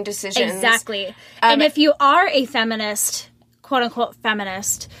make their own decisions. Exactly. And if you are a feminist, quote unquote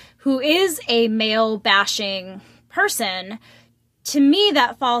feminist, who is a male bashing person, to me,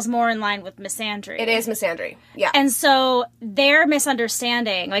 that falls more in line with misandry. It is misandry, yeah. And so they're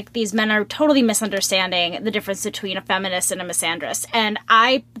misunderstanding, like these men are totally misunderstanding the difference between a feminist and a misandrist. And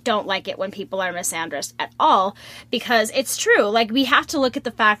I don't like it when people are misandrist at all, because it's true. Like, we have to look at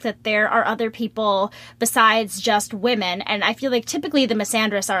the fact that there are other people besides just women. And I feel like typically the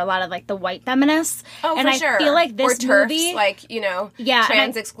misandrists are a lot of like the white feminists. Oh, and for sure. I feel like this or TERFs, movie, like, you know,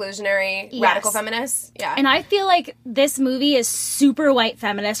 trans exclusionary radical feminists. Yeah. And I feel like this movie is super white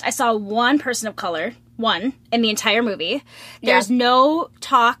feminist. I saw one person of color, one, in the entire movie. There's no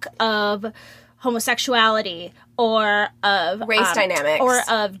talk of homosexuality or of race dynamics or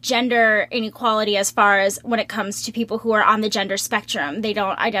of gender inequality as far as when it comes to people who are on the gender spectrum. They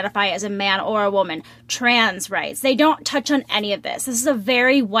don't identify as a man or a woman. Trans rights. They don't touch on any of this. This is a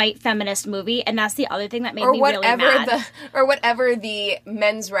very white feminist movie, and that's the other thing that made me really mad. Or whatever the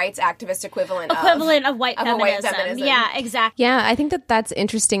men's rights activist equivalent of white feminism. Yeah, exactly. Yeah, I think that's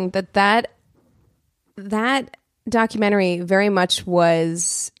interesting that documentary very much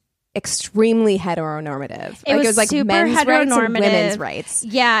was extremely heteronormative. It was like super men's rights and heteronormative. Women's rights.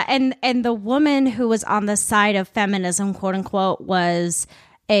 Yeah, and the woman who was on the side of feminism, quote unquote, was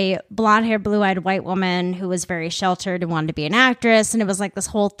a blonde-haired, blue-eyed white woman who was very sheltered and wanted to be an actress. And it was like this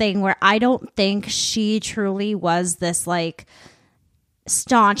whole thing where I don't think she truly was this like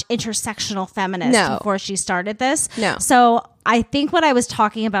staunch intersectional feminist before she started this. No. So I think what I was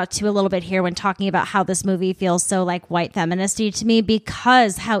talking about too a little bit here when talking about how this movie feels so like white feministy to me,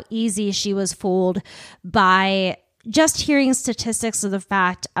 because how easy she was fooled by just hearing statistics of the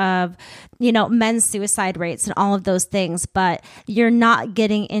fact of, you know, men's suicide rates and all of those things, but you're not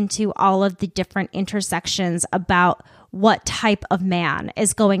getting into all of the different intersections about what type of man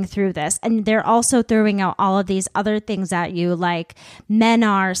is going through this. And they're also throwing out all of these other things at you, like men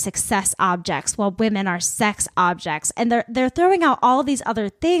are success objects while women are sex objects. And they're throwing out all of these other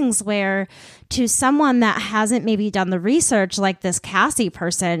things where to someone that hasn't maybe done the research, like this Cassie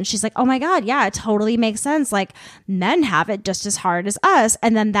person, she's like, oh my God, yeah, it totally makes sense. Like men have it just as hard as us.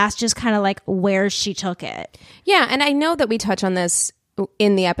 And then that's just kind of like where she took it. Yeah. And I know that we touch on this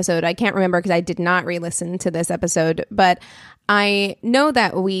in the episode. I can't remember because I did not re-listen to this episode, but I know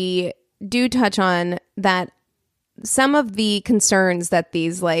that we do touch on that some of the concerns that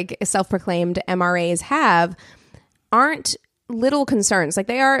these like self-proclaimed MRAs have aren't little concerns. Like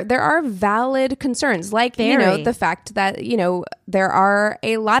there are valid concerns, like you know, the fact that, you know, there are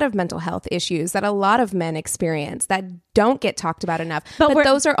a lot of mental health issues that a lot of men experience that don't get talked about enough, but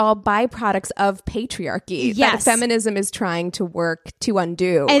those are all byproducts of patriarchy that feminism is trying to work to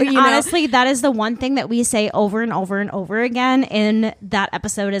undo. And honestly, that is the one thing that we say over and over and over again in that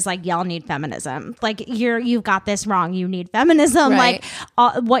episode is like, y'all need feminism. Like you've got this wrong. You need feminism. Right.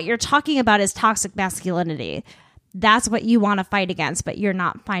 Like what you're talking about is toxic masculinity. That's what you want to fight against, but you're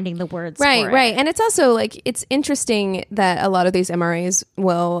not finding the words for it. Right. And it's also like, it's interesting that a lot of these MRAs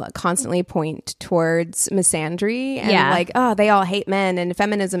will constantly point towards misandry and like, oh, they all hate men and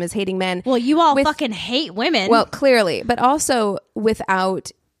feminism is hating men. Well, you all fucking hate women. Well, clearly, but also without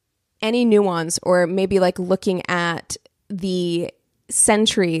any nuance or maybe like looking at the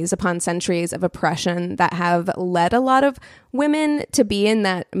centuries upon centuries of oppression that have led a lot of women to be in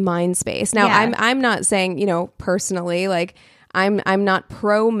that mind space. Now, I'm not saying, you know, personally, like I'm not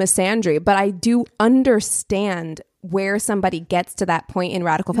pro misandry, but I do understand where somebody gets to that point in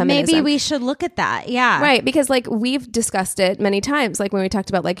radical feminism. Maybe we should look at that. Yeah. Right. Because like we've discussed it many times, like when we talked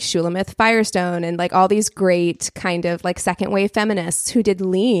about like Shulamith Firestone and like all these great kind of like second wave feminists who did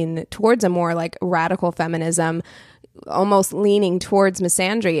lean towards a more like radical feminism, almost leaning towards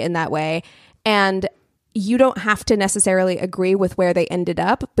misandry in that way. And you don't have to necessarily agree with where they ended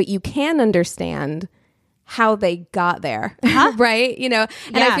up, but you can understand how they got there. Right? You know,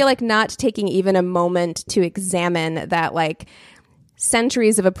 and I feel like not taking even a moment to examine that like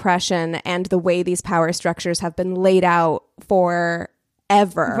centuries of oppression and the way these power structures have been laid out forever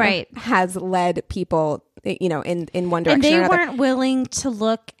has led people, you know, in one direction and they or another. Weren't willing to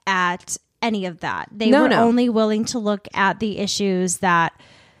look at any of that. They were only willing to look at the issues that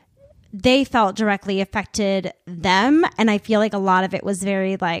they felt directly affected them. And I feel like a lot of it was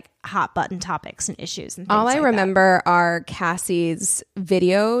very like hot button topics and issues and things all I like remember are Cassie's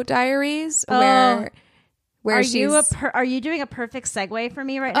video diaries where are you doing a perfect segue for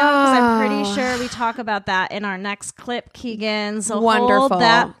me right now? Because I'm pretty sure we talk about that in our next clip, Keegan. So wonderful. Hold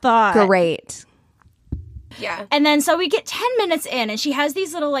that thought. Great. Yeah. And then so we get 10 minutes in and she has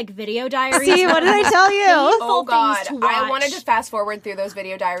these little like video diaries. See, what did I tell you? Oh God. I wanted to fast forward through those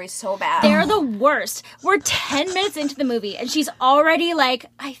video diaries so bad. They're the worst. We're 10 minutes into the movie and she's already like,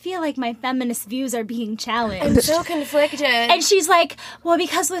 I feel like my feminist views are being challenged. I'm so conflicted. And she's like, well,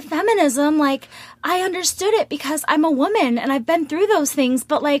 because with feminism, like I understood it because I'm a woman and I've been through those things,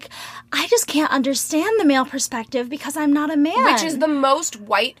 but like I just can't understand the male perspective because I'm not a man. Which is the most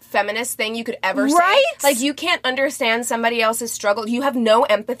white feminist thing you could ever say. Like you can't understand somebody else's struggle. You have no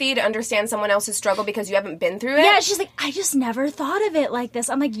empathy to understand someone else's struggle because you haven't been through it. Yeah, she's like, I just never thought of it like this.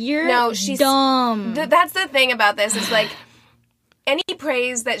 I'm like, she's dumb. That's the thing about this is like, any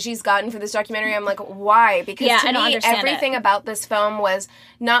praise that she's gotten for this documentary, I'm like, why? Because to me, everything about this film was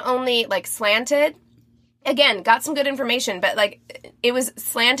not only like slanted, again, got some good information, but like it was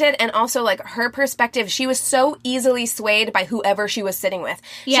slanted and also like her perspective, she was so easily swayed by whoever she was sitting with.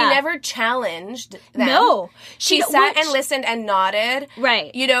 Yeah. She never challenged them. No. She sat and listened and nodded.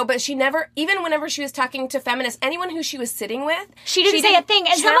 Right. You know, but she never, even whenever she was talking to feminists, anyone who she was sitting with, she didn't say a thing.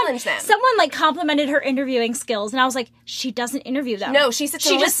 And challenge them. Someone like complimented her interviewing skills and I was like, she doesn't interview them. No, she sits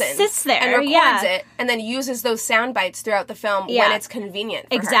and listens. She just sits there. And records it and then uses those sound bites throughout the film when it's convenient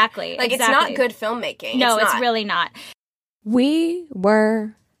for her. Like, it's not good filmmaking. No, it's really not. We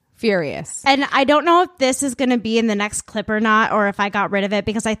were furious. And I don't know if this is going to be in the next clip or not, or if I got rid of it,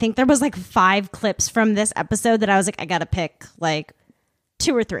 because I think there was like 5 clips from this episode that I was like, I got to pick like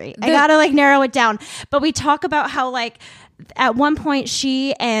 2 or 3. I got to like narrow it down. But we talk about how like at one point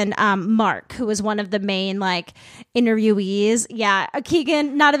she and Mark, who was one of the main like interviewees,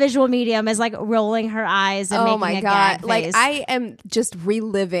 Keegan, not a visual medium, is like rolling her eyes and making a gag face. Like I am just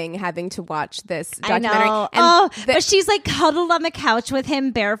reliving having to watch this documentary. I know. But she's like cuddled on the couch with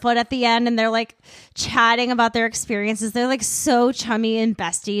him barefoot at the end and they're like chatting about their experiences. They're like so chummy and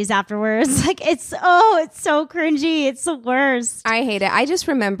besties afterwards. Like it's so cringy. It's the worst. I hate it. I just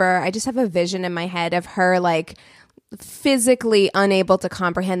remember, I just have a vision in my head of her like physically unable to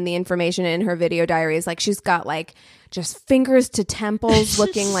comprehend the information in her video diaries. Like she's got like just fingers to temples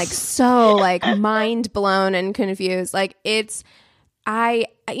looking like so like mind blown and confused. Like I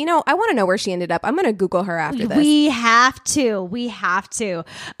want to know where she ended up. I'm going to Google her after this. We have to.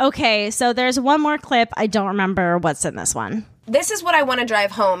 Okay, so there's one more clip. I don't remember what's in this one. This is what I want to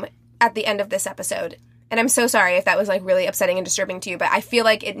drive home at the end of this episode. And I'm so sorry if that was like really upsetting and disturbing to you, but I feel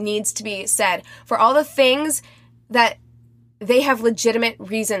like it needs to be said for all the things that they have legitimate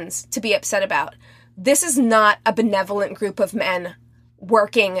reasons to be upset about. This is not a benevolent group of men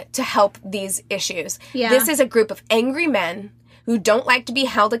working to help these issues. Yeah. This is a group of angry men who don't like to be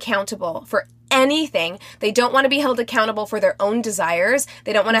held accountable for anything. They don't want to be held accountable for their own desires.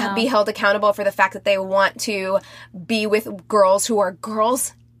 They don't want to be held accountable for the fact that they want to be with girls who are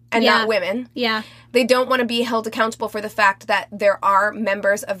girls and not women. Yeah. They don't want to be held accountable for the fact that there are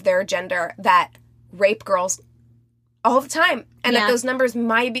members of their gender that rape girls all the time, and that those numbers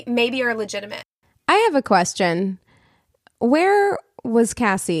maybe are legitimate. I have a question. Where was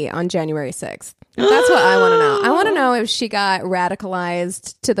Cassie on January 6th? That's what I want to know. I want to know if she got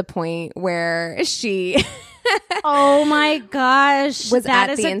radicalized to the point where she... Oh my gosh.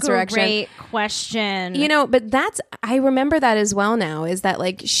 That is the insurrection. Great question. But I remember that as well now, is that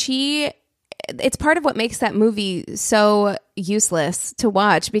like it's part of what makes that movie so useless to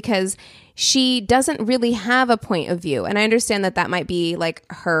watch, because she doesn't really have a point of view. And I understand that might be like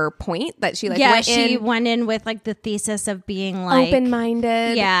her point, that she went in with like the thesis of being like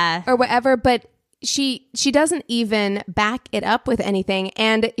open-minded or whatever, but she doesn't even back it up with anything,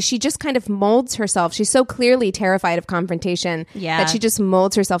 and she just kind of molds herself. She's so clearly terrified of confrontation that she just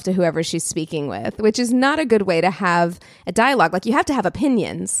molds herself to whoever she's speaking with, which is not a good way to have a dialogue. Like, you have to have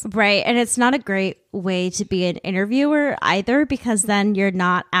opinions. Right, and it's not a great way to be an interviewer either, because then you're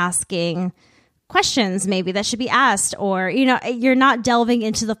not asking questions maybe that should be asked, or you're not delving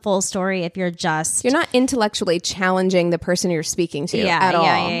into the full story if you're not intellectually challenging the person you're speaking to at all.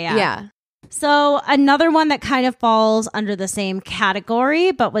 Yeah. So another one that kind of falls under the same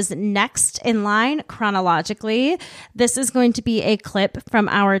category, but was next in line chronologically. This is going to be a clip from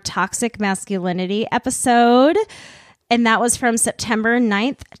our Toxic Masculinity episode, and that was from September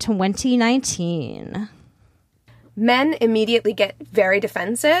 9th, 2019. Men immediately get very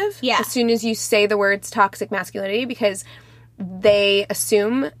defensive as soon as you say the words toxic masculinity, because they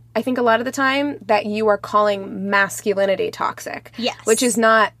assume, I think a lot of the time, that you are calling masculinity toxic. Yes. Which is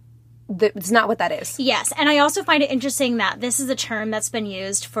not... It's not what that is. Yes. And I also find it interesting that this is a term that's been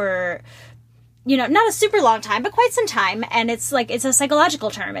used for, not a super long time, but quite some time. And it's a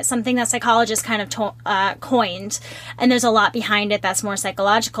psychological term. It's something that psychologists kind of coined. And there's a lot behind it that's more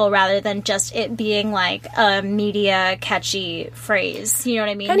psychological rather than just it being like a media catchy phrase. You know what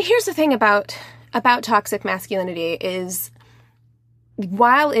I mean? And here's the thing about toxic masculinity is,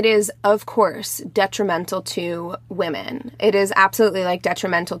 while it is, of course, detrimental to women, it is absolutely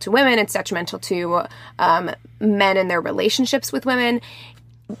detrimental to women. It's detrimental to men and their relationships with women.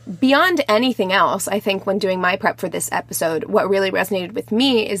 Beyond anything else, I think when doing my prep for this episode, what really resonated with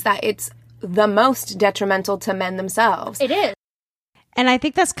me is that it's the most detrimental to men themselves. It is. And I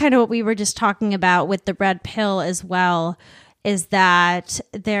think that's kind of what we were just talking about with the red pill as well, is that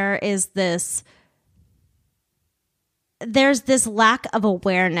there's this lack of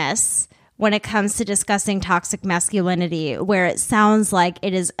awareness when it comes to discussing toxic masculinity, where it sounds like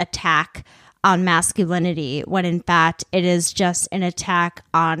it is attack on masculinity, when in fact it is just an attack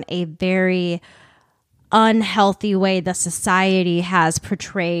on a very unhealthy way the society has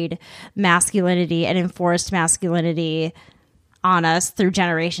portrayed masculinity and enforced masculinity on us through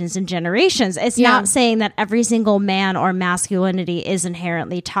generations and generations. It's not saying that every single man or masculinity is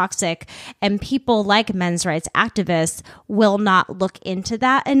inherently toxic, and people like men's rights activists will not look into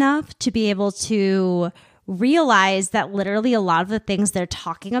that enough to be able to realize that literally a lot of the things they're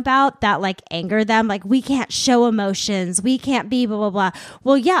talking about that anger them, we can't show emotions, we can't be blah, blah, blah.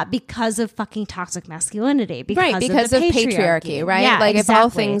 Well, yeah, because of fucking toxic masculinity. Because of patriarchy, right? Yeah, exactly. If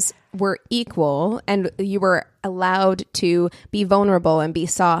all things were equal and you were allowed to be vulnerable and be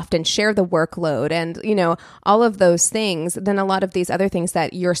soft and share the workload and, all of those things, then a lot of these other things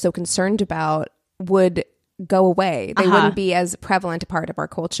that you're so concerned about would go away. They wouldn't be as prevalent a part of our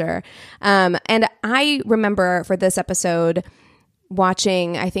culture. And I remember for this episode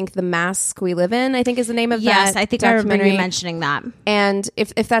watching, I think, The Mask We Live In, I think is the name of that Yes, I think documentary. I remember you mentioning that. And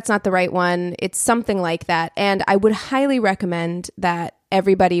if that's not the right one, it's something like that. And I would highly recommend that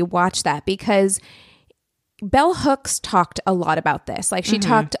everybody watch that, because Bell Hooks talked a lot about this. Like, she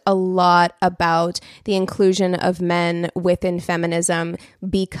talked a lot about the inclusion of men within feminism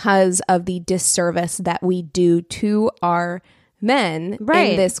because of the disservice that we do to our men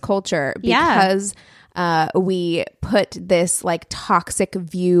in this culture. Because we put this like toxic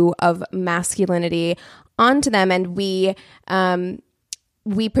view of masculinity onto them, and we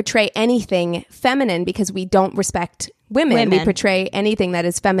portray anything feminine because we don't respect women. We portray anything that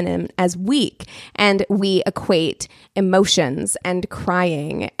is feminine as weak, and we equate emotions and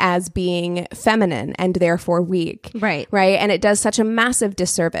crying as being feminine and therefore weak. Right. And it does such a massive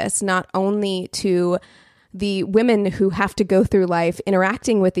disservice, not only to the women who have to go through life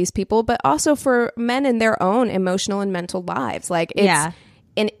interacting with these people, but also for men in their own emotional and mental lives. Like, it's,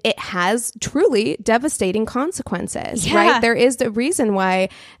 and it has truly devastating consequences, right? There is the reason why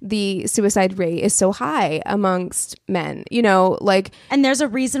the suicide rate is so high amongst men, you know, like. And there's a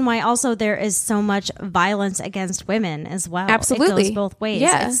reason why also there is so much violence against women as well. Absolutely. It goes both ways.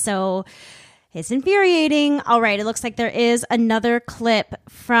 Yeah. It's infuriating. All right. It looks like there is another clip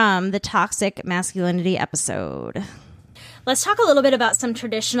from the Toxic Masculinity episode. Let's talk a little bit about some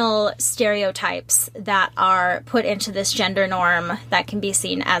traditional stereotypes that are put into this gender norm that can be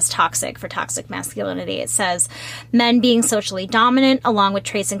seen as toxic for toxic masculinity. It says men being socially dominant, along with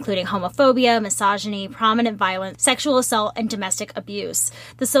traits including homophobia, misogyny, prominent violence, sexual assault, and domestic abuse.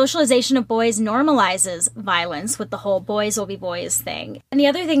 The socialization of boys normalizes violence with the whole boys will be boys thing. And the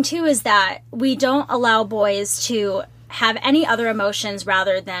other thing, too, is that we don't allow boys to have any other emotions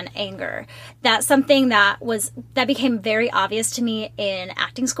rather than anger. That's something that became very obvious to me in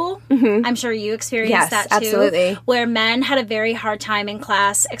acting school. I'm sure you experienced that too. Absolutely. Where men had a very hard time in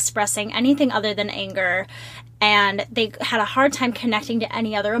class expressing anything other than anger, and they had a hard time connecting to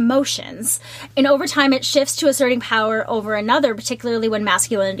any other emotions. And over time, it shifts to asserting power over another, particularly when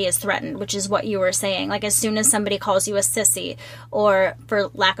masculinity is threatened, which is what you were saying. Like, as soon as somebody calls you a sissy, or for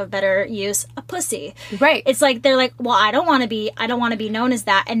lack of better use, a pussy. Right. It's like, they're like, well, I don't want to be known as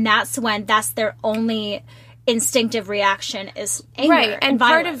that. And that's their only instinctive reaction is anger, right? And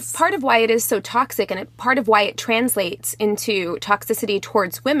violence. part of why it is so toxic, and part of why it translates into toxicity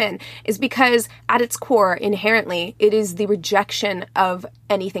towards women, is because at its core, inherently, it is the rejection of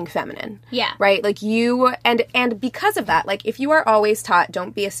anything feminine. Yeah. Right? Like, you and because of that, like, if you are always taught,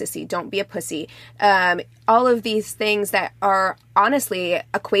 don't be a sissy, don't be a pussy, all of these things that are honestly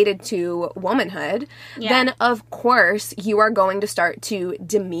equated to womanhood, then of course you are going to start to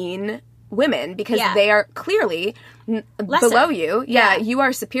demean women because they are clearly below you. Yeah, you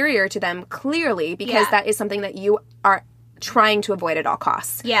are superior to them clearly because that is something that you are trying to avoid at all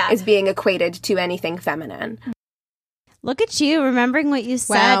costs. Yeah. Is being equated to anything feminine. Look at you remembering what you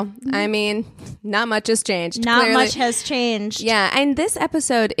said. Wow. I mean, not much has changed. Not much has changed. Yeah. And this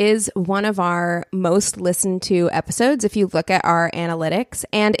episode is one of our most listened to episodes if you look at our analytics.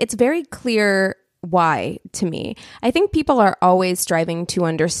 And it's very clear why to me. I think people are always striving to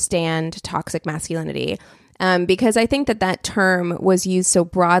understand toxic masculinity because I think that term was used so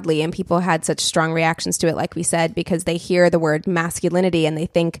broadly and people had such strong reactions to it, like we said, because they hear the word masculinity and they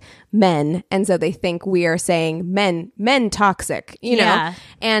think men. And so they think we are saying men toxic, you know,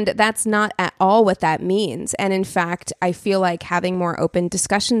 and that's not at all what that means. And in fact, I feel like having more open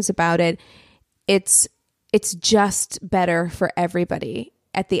discussions about it, it's just better for everybody.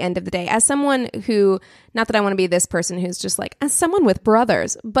 At the end of the day, as someone who, not that I want to be this person who's just like, as someone with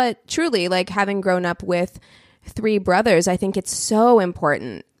brothers, but truly, like, having grown up with 3 brothers, I think it's so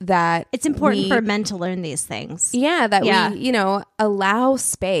important that it's important for men to learn these things. Yeah, that we, you know, allow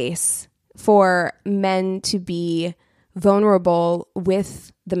space for men to be vulnerable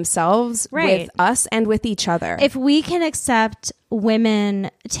with themselves, with us, and with each other. If we can accept women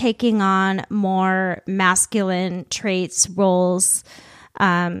taking on more masculine traits, roles,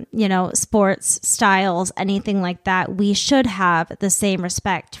 you know, sports styles, anything like that, we should have the same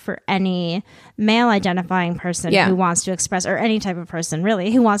respect for any male identifying person who wants to express, or any type of person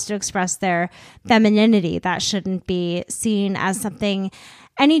really who wants to express their femininity. That shouldn't be seen as something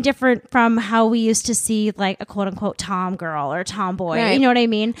any different from how we used to see like a quote unquote tom girl or tomboy. Right. You know what I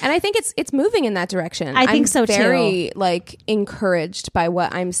mean? And I think it's moving in that direction. I think so too. I'm very like encouraged by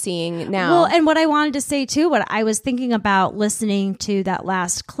what I'm seeing now. Well, and what I wanted to say too, what I was thinking about listening to that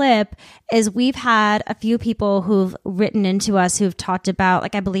last clip is we've had a few people who've written into us who've talked about,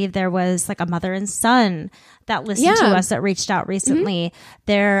 like, I believe there was like a mother and son that listen to us that reached out recently.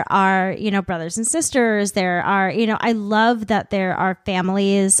 There are, brothers and sisters. There are, I love that there are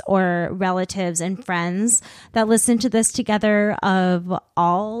families or relatives and friends that listen to this together of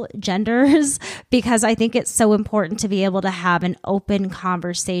all genders, because I think it's so important to be able to have an open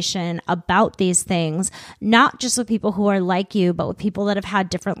conversation about these things, not just with people who are like you, but with people that have had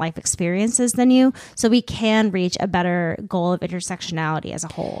different life experiences than you, so we can reach a better goal of intersectionality as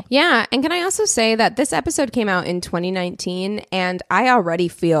a whole. Yeah. And can I also say that this episode came out in 2019, and I already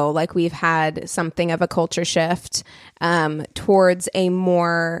feel like we've had something of a culture shift towards a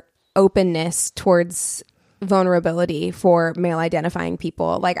more openness towards vulnerability for male identifying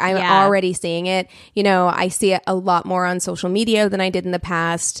people. Like I'm already seeing it. I see it a lot more on social media than I did in the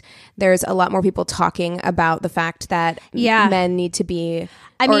past. There's a lot more people talking about the fact that men need to be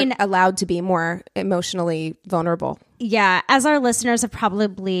allowed to be more emotionally vulnerable. Yeah, as our listeners have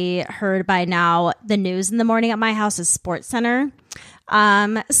probably heard by now, the news in the morning at my house is SportsCenter.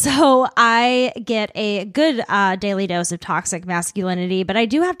 So I get a good daily dose of toxic masculinity, but I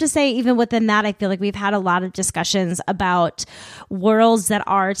do have to say, even within that, I feel like we've had a lot of discussions about worlds that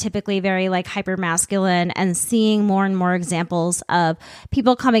are typically very like hyper masculine, and seeing more and more examples of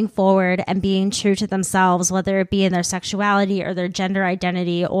people coming forward and being true to themselves, whether it be in their sexuality or their gender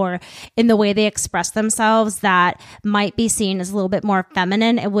identity or in the way they express themselves, that might be seen as a little bit more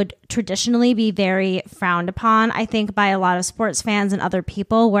feminine. It would traditionally be very frowned upon, I think, by a lot of sports fans and other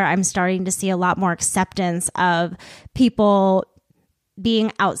people, where I'm starting to see a lot more acceptance of people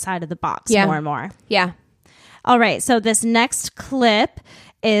being outside of the box more and more. Yeah. All right. So this next clip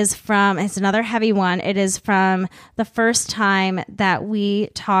is from, it's another heavy one. It is from the first time that we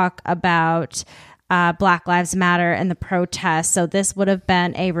talk about Black Lives Matter and the protests. So this would have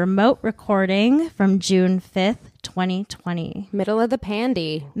been a remote recording from June 5th, 2020. Middle of the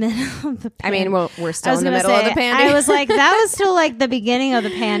pandy. I mean, we're still in the middle of the pandy. I was like, that was still like the beginning of the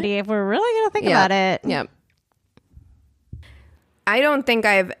pandy, if we're really going to think about it. Yep. I don't think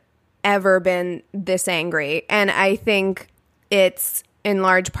I've ever been this angry. And I think it's in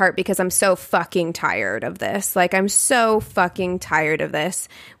large part because I'm so fucking tired of this. Like, I'm so fucking tired of this.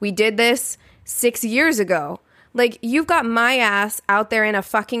 We did this 6 years ago. Like, you've got my ass out there in a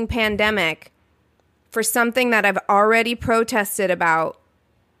fucking pandemic for something that I've already protested about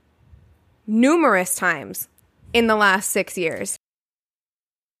numerous times in the last 6 years.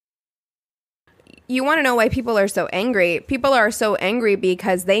 You want to know why people are so angry? People are so angry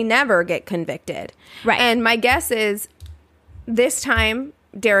because they never get convicted. Right. And my guess is this time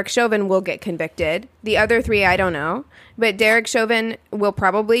Derek Chauvin will get convicted. The other three, I don't know. But Derek Chauvin will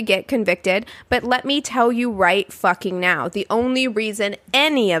probably get convicted. But let me tell you right fucking now, the only reason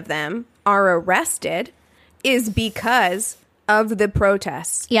any of them are arrested is because of the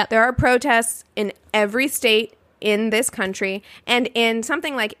protests. Yep. There are protests in every state in this country and in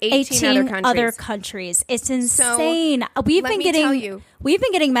something like 18 other countries. It's insane. So, we've been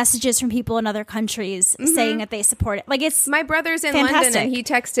getting messages from people in other countries saying that they support it. Like, it's my brother's in fantastic. London, and he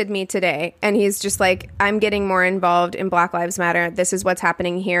texted me today, and he's just like, I'm getting more involved in Black Lives Matter. This is what's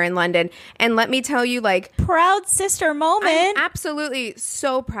happening here in London. And let me tell you, like, proud sister moment. I'm absolutely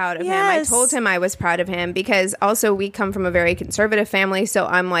so proud of him. I told him I was proud of him because also we come from a very conservative family, so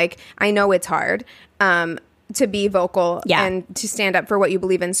I'm like, I know it's hard to be vocal and to stand up for what you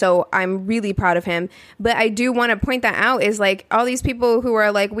believe in. So I'm really proud of him. But I do want to point that out is like all these people who are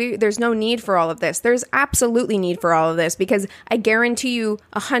like, there's no need for all of this. There's absolutely need for all of this, because I guarantee you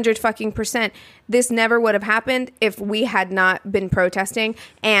 100% this never would have happened if we had not been protesting.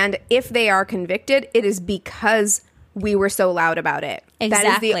 And if they are convicted, it is because we were so loud about it.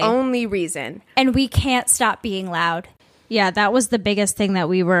 Exactly. That is the only reason. And we can't stop being loud. Yeah, that was the biggest thing that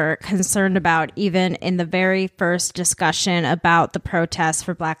we were concerned about, even in the very first discussion about the protests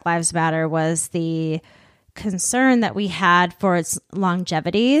for Black Lives Matter, was the concern that we had for its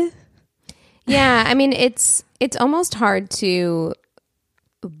longevity. Yeah, I mean, it's almost hard to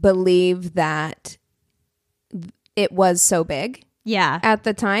believe that it was so big. Yeah. At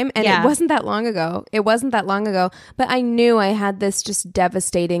the time. And it wasn't that long ago. But I knew I had this just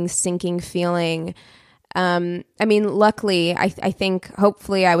devastating, sinking feeling. I mean, luckily, I think,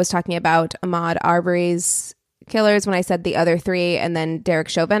 hopefully I was talking about Ahmaud Arbery's killers when I said the other three and then Derek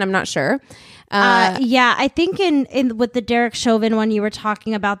Chauvin. I'm not sure. I think in with the Derek Chauvin one, you were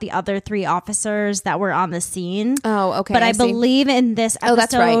talking about the other 3 officers that were on the scene. Oh, okay. But I believe in this episode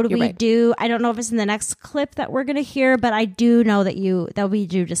that's right. You're right. do. I don't know if it's in the next clip that we're going to hear, but I do know that we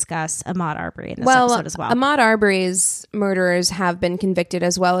do discuss Ahmaud Arbery in this episode as well. Ahmaud Arbery's murderers have been convicted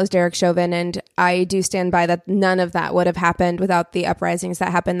as well as Derek Chauvin, and I do stand by that. None of that would have happened without the uprisings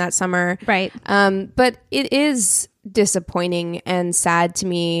that happened that summer. Right. But it is disappointing and sad to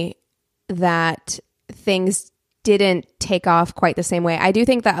me that things didn't take off quite the same way. I do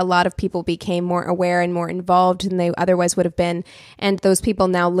think that a lot of people became more aware and more involved than they otherwise would have been. And those people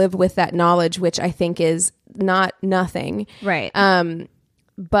now live with that knowledge, which I think is not nothing. Right.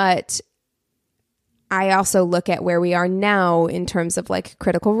 But I also look at where we are now in terms of like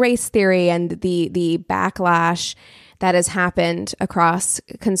critical race theory and the backlash that has happened across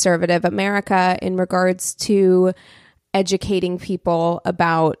conservative America in regards to educating people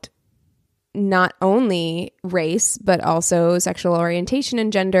about not only race, but also sexual orientation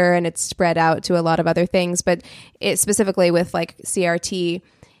and gender. And it's spread out to a lot of other things, but it specifically with like CRT.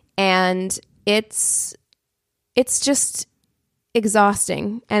 And it's just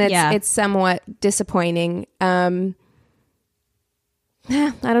exhausting, and it's somewhat disappointing. I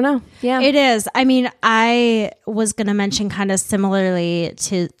don't know. Yeah, it is. I mean, I was going to mention kind of similarly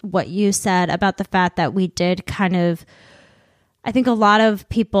to what you said about the fact that we did kind of, I think a lot of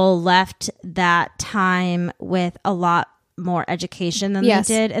people left that time with a lot more education than they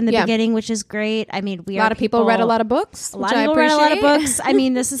did in the beginning, which is great. I mean, a lot of people read a lot of books. A lot of people read a lot of books. I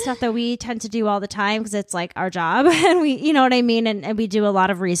mean, this is stuff that we tend to do all the time because it's like our job, and we, you know what I mean? And we do a lot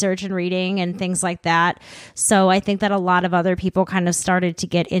of research and reading and things like that. So I think that a lot of other people kind of started to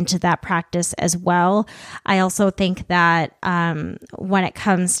get into that practice as well. I also think that when it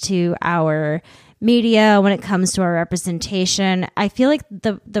comes to our media, when it comes to our representation, I feel like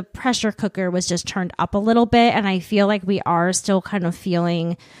the pressure cooker was just turned up a little bit, and I feel like we are still kind of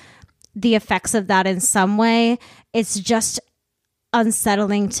feeling the effects of that in some way. It's just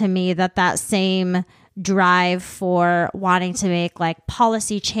unsettling to me that same drive for wanting to make like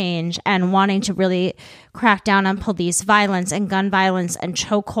policy change and wanting to really crack down on police violence and gun violence and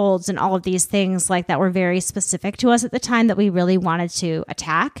chokeholds and all of these things like that were very specific to us at the time that we really wanted to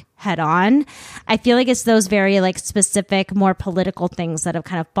attack head on. I feel like it's those very like specific, more political things that have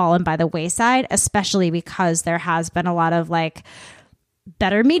kind of fallen by the wayside, especially because there has been a lot of like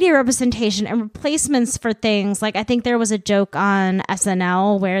better media representation and replacements for things. Like I think there was a joke on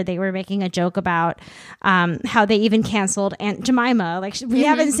SNL where they were making a joke about how they even canceled Aunt Jemima. Like we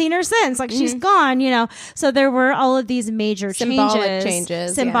haven't seen her since. Like she's gone, you know. So there were all of these major symbolic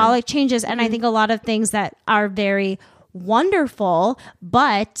changes. And I think a lot of things that are very wonderful,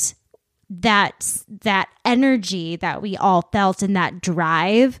 but that energy that we all felt and that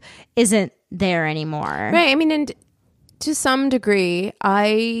drive isn't there anymore. Right. I mean, and to some degree,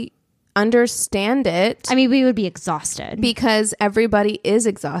 I understand it. I mean, we would be exhausted because everybody is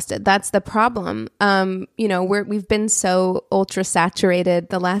exhausted. That's the problem. You know, we've been so ultra saturated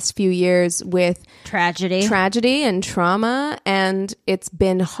the last few years with tragedy and trauma, and it's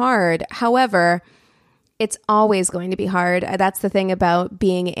been hard. However, it's always going to be hard. That's the thing about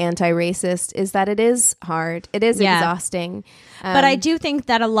being anti-racist, is that it is hard. It is exhausting. But I do think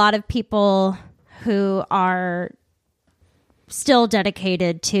that a lot of people who are still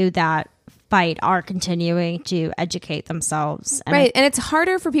dedicated to that fight are continuing to educate themselves. And right. And it's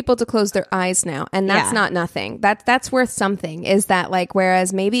harder for people to close their eyes now. And that's not nothing. That's worth something, is that like,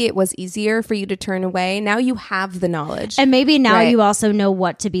 whereas maybe it was easier for you to turn away, now you have the knowledge. And maybe now you also know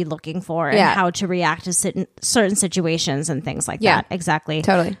what to be looking for and how to react to certain situations and things like that. Exactly.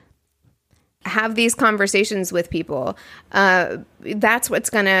 Totally. Have these conversations with people. That's what's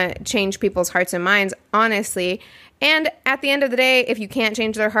going to change people's hearts and minds, honestly. And at the end of the day, if you can't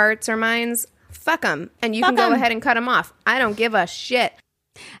change their hearts or minds, fuck them. And you can go ahead and cut them off. I don't give a shit.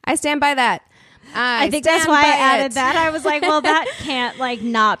 I stand by that. I think that's why I added that. I was like, well, that can't like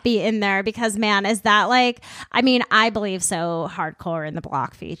not be in there because, man, is that like, I mean, I believe so hardcore in the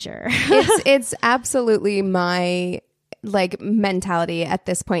block feature. It's absolutely my like mentality at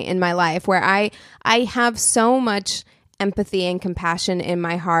this point in my life, where I have so much empathy and compassion in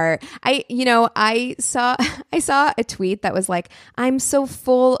my heart. I saw a tweet that was like, I'm so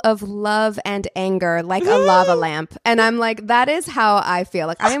full of love and anger, like a lava lamp. And I'm like, that is how I feel.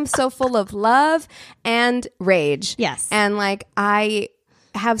 Like I am so full of love and rage. Yes. And like I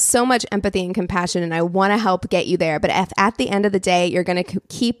have so much empathy and compassion, and I want to help get you there. But if at the end of the day you're going to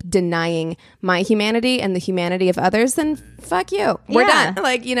keep denying my humanity and the humanity of others, then fuck you. We're done.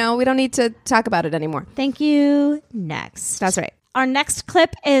 Like, you know, we don't need to talk about it anymore. Thank you. Next. That's right. Our next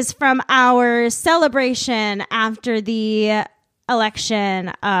clip is from our celebration after the election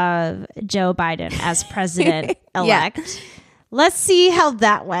of Joe Biden as president-elect. Yeah. Let's see how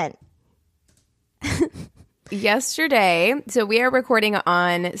that went. Yesterday, so we are recording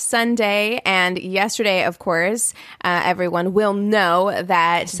on Sunday, and yesterday, of course, everyone will know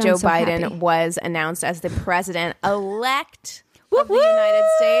that Joe Biden was announced as the president-elect of the United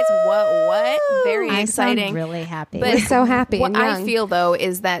States. What? Very exciting. I'm really happy. But so happy. What I feel, though,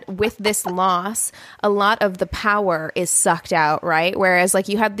 is that with this loss, a lot of the power is sucked out, right? Whereas, like,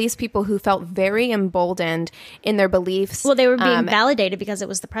 you had these people who felt very emboldened in their beliefs. Well, they were being validated because it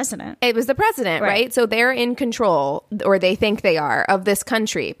was the president. It was the president, right? So they're in control, or they think they are, of this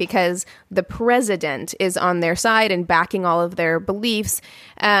country because the president is on their side and backing all of their beliefs.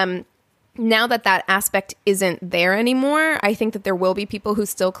 Now that aspect isn't there anymore, I think that there will be people who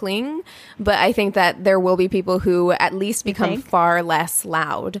still cling, but I think that there will be people who at least become far less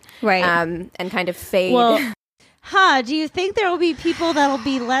loud, right? And kind of fade. Well, do you think there will be people that'll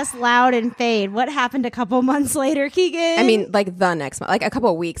be less loud and fade? What happened a couple months later, Keegan? I mean, like the next month, like a couple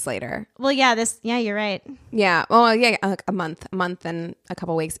of weeks later. Well, yeah, you're right. Yeah. Well, yeah, like a month and a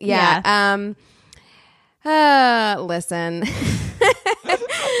couple of weeks. Yeah. Listen.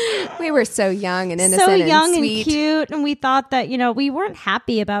 We were so young and innocent and sweet. And cute, and we thought that, we weren't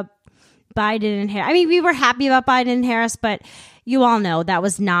happy about Biden and Harris. I mean, we were happy about Biden and Harris, but you all know that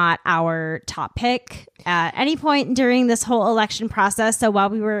was not our top pick at any point during this whole election process. So while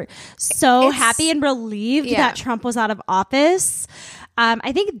we were so happy and relieved that Trump was out of office,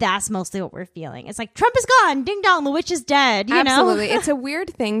 I think that's mostly what we're feeling. It's like, Trump is gone. Ding dong, the witch is dead. You Absolutely. know? It's a weird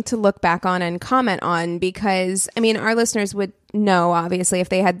thing to look back on and comment on because, I mean, our listeners would know, obviously, if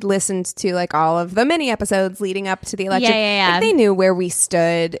they had listened to like all of the mini episodes leading up to the election. Yeah. Like, they knew where we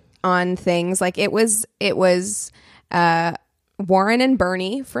stood on things. Like it was Warren and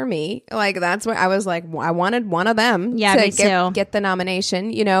Bernie for me. Like that's what I was like, I wanted one of them to get the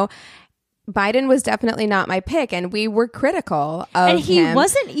nomination, Biden was definitely not my pick, and we were critical of him. And he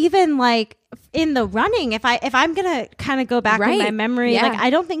wasn't even like in the running. If I'm gonna kind of go back in my memory, like I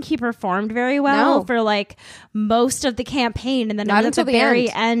don't think he performed very well for like most of the campaign, and then at the very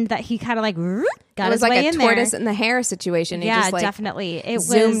end that he kind of like got his way in there. It was like a tortoise in the hare situation. Yeah, just, like, definitely. It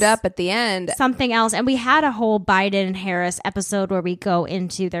zoomed was up at the end. Something else, and we had a whole Biden and Harris episode where we go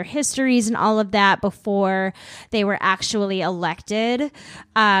into their histories and all of that before they were actually elected.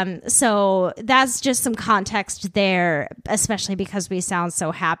 So that's just some context there, especially because we sound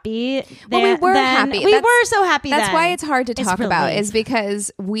so happy. Well, we were happy. We were so happy. That's why it's hard to talk about, is because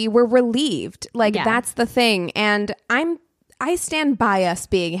we were relieved. Like that's the thing, and I stand by us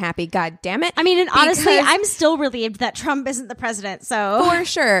being happy. God damn it! I mean, and honestly, I'm still relieved that Trump isn't the president. So for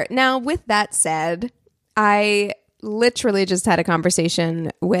sure. Now, with that said, I literally just had a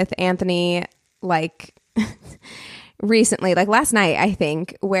conversation with Anthony, like recently, like last night, I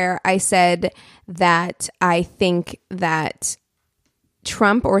think, where I said that I think that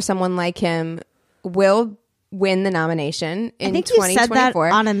Trump or someone like him will win the nomination in 2024. I think you said that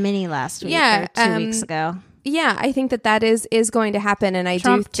on a mini last week or 2 weeks ago. Yeah, I think that is going to happen, and I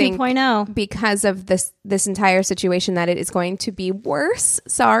Trump do think 2.0. because of this entire situation that it is going to be worse.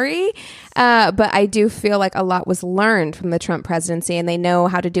 Sorry, but I do feel like a lot was learned from the Trump presidency, and they know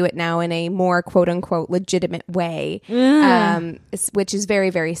how to do it now in a more quote unquote legitimate way, which is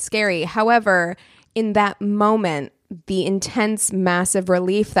very, very scary. However, in that moment, the intense, massive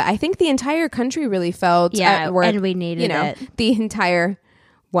relief that I think the entire country really felt, and we needed it. The entire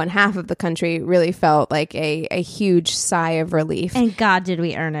one half of the country really felt like a huge sigh of relief. And God, did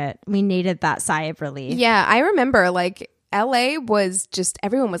we earn it. We needed that sigh of relief. Yeah, I remember like LA was just,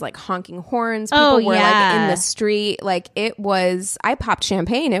 everyone was like honking horns. People were like in the street. Like it was, I popped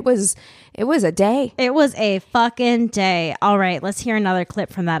champagne. It was a day. It was a fucking day. All right, let's hear another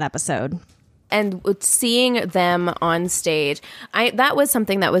clip from that episode. And seeing them on stage, that was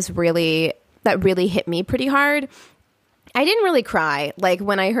something that really hit me pretty hard. I didn't really cry. Like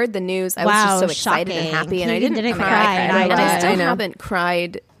when I heard the news, I was just so excited and happy, and I didn't cry. And I still haven't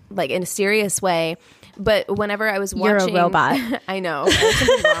cried like in a serious way. But whenever I was watching, you're a robot. I know there's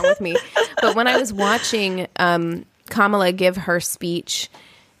something wrong with me. But when I was watching Kamala give her speech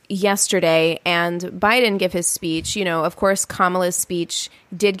yesterday and Biden give his speech, of course, Kamala's speech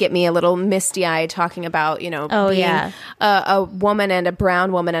did get me a little misty-eyed, talking about, being a woman and a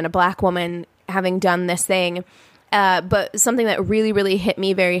brown woman and a black woman having done this thing. But something that really, really hit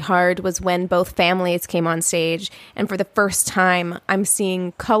me very hard was when both families came on stage. And for the first time, I'm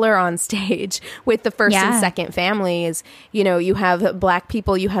seeing color on stage with the first and second families. You know, you have Black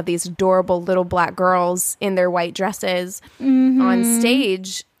people, you have these adorable little Black girls in their white dresses on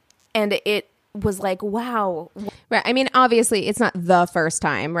stage. And it was like, wow. Right. I mean, obviously, it's not the first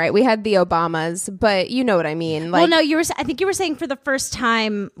time, right? We had the Obamas, but you know what I mean. Like, well, no, I think you were saying for the first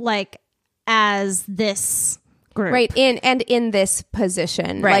time, like, as this group. Right. In this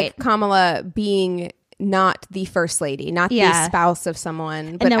position. Right. Like Kamala being not the first lady, not the spouse of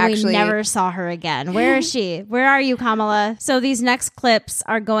someone, but and then actually we never saw her again. Where is she? Where are you, Kamala? So these next clips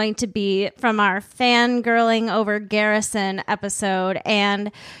are going to be from our fangirling over Garrison episode,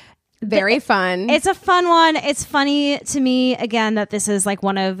 and very fun. It's a fun one. It's funny to me, again, that this was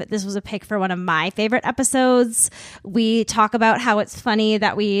a pick for one of my favorite episodes. We talk about how it's funny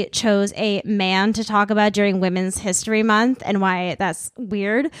that we chose a man to talk about during Women's History Month and why that's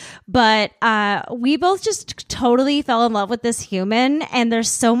weird. But we both just totally fell in love with this human. And there's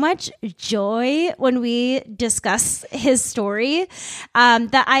so much joy when we discuss his story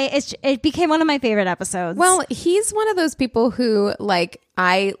that it became one of my favorite episodes. Well, he's one of those people who, like,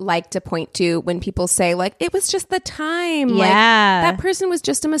 I like to point to when people say, like, it was just the time. Yeah. Like, that person was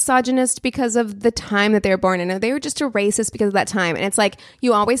just a misogynist because of the time that they were born in. Or they were just a racist because of that time. And it's like,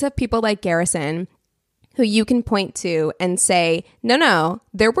 you always have people like Garrison who you can point to and say, no,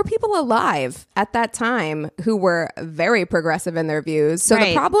 there were people alive at that time who were very progressive in their views. So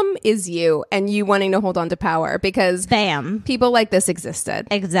the problem is you and you wanting to hold on to power because people like this existed.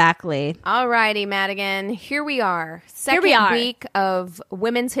 Exactly. All righty, Madigan. Here we are. Second week of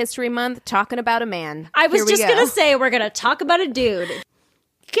Women's History Month talking about a man. I was just going to say we're going to talk about a dude.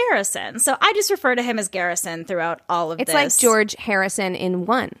 Garrison. So I just refer to him as Garrison throughout all of this. It's like George Harrison in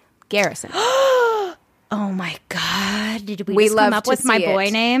one. Garrison. Oh my God. Did we just come up with my boy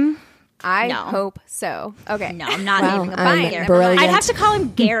name? I hope so. Okay. No, I'm not naming a boy. Brilliant. I'd have to call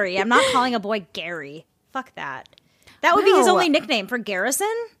him Gary. I'm not calling a boy Gary. Fuck that. That would be his only nickname for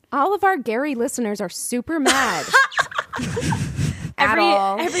Garrison. All of our Gary listeners are super mad.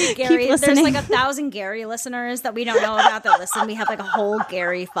 Every Gary, there's like 1,000 Gary listeners that we don't know about that listen. We have like a whole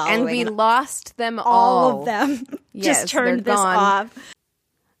Gary following. And we lost them all. All of them. Yes, just turned this gone. off.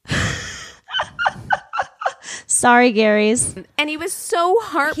 Sorry, Garys. And he was so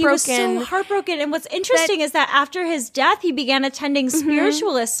heartbroken. And what's interesting is that after his death, he began attending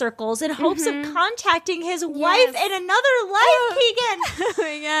spiritualist circles in hopes of contacting his wife in another life, Keegan. Oh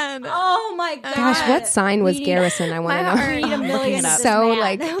my God. Oh my God. Gosh, what sign was Garrison? I want to know. We need a million of so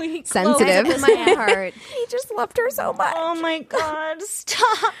like sensitive. My heart. He just loved her so much. Oh my God.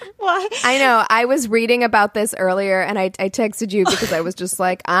 Stop. Why? I know. I was reading about this earlier and I texted you because I was just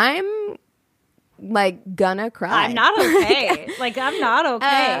like, I'm like gonna cry. I'm not okay. I'm not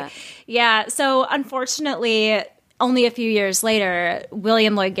okay. Yeah. So unfortunately, only a few years later,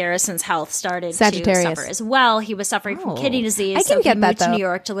 William Lloyd Garrison's health started to suffer as well. He was suffering from kidney disease. I can get he that, moved though. to New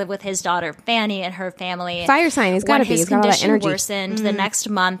York to live with his daughter Fanny and her family. Fire sign. He's got to be. He's got all that energy. When his condition worsened the next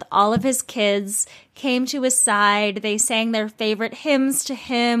month, all of his kids came to his side. They sang their favorite hymns to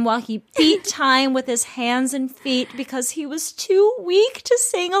him while he beat time with his hands and feet because he was too weak to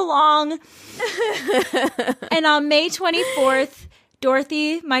sing along. And on May 24th,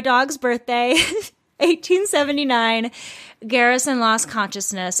 Dorothy, my dog's birthday, 1879, Garrison lost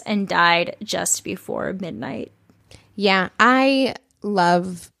consciousness and died just before midnight. Yeah, I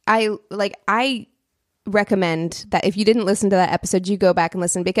recommend that if you didn't listen to that episode, you go back and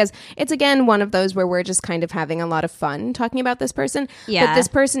listen because it's, again, one of those where we're just kind of having a lot of fun talking about this person. Yeah. But this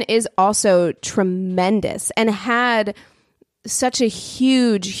person is also tremendous and had such a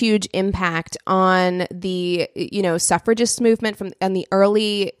huge impact on the, suffragist movement and the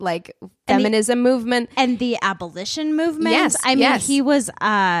early feminism movement and the abolition movement. Yes, I mean, he was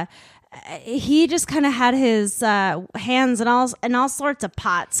he just kind of had his hands in all sorts of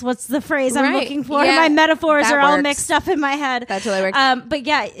pots. What's the phrase I'm looking for? Yeah, my metaphors are all works. mixed up in my head. That totally works. But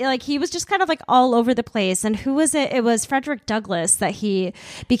yeah, he was just kind of all over the place. And who was it? It was Frederick Douglass that he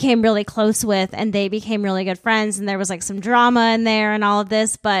became really close with, and they became really good friends. And there was some drama in there and all of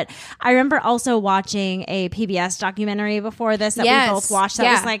this. But I remember also watching a PBS documentary before this that we both watched.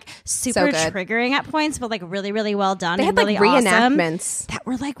 That was super triggering at points, but really, really well done. They and had really reenactments awesome, that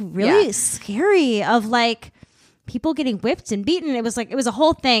were really scary of people getting whipped and beaten. It was a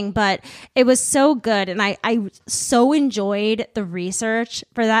whole thing, but it was so good. And I so enjoyed the research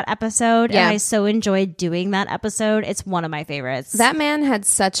for that episode. Yeah. And I so enjoyed doing that episode. It's one of my favorites. That man had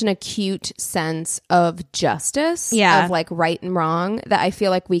such an acute sense of justice, yeah, of like right and wrong, that I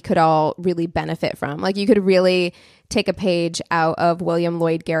feel like we could all really benefit from. Like you could really take a page out of William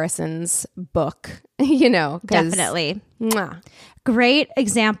Lloyd Garrison's book, you know. Definitely. Mwah. Great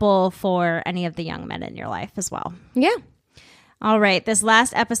example for any of the young men in your life as well. Yeah. All right. This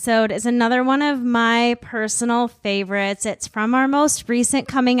last episode is another one of my personal favorites. It's from our most recent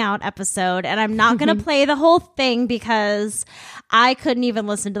coming out episode. And I'm not going to play the whole thing because I couldn't even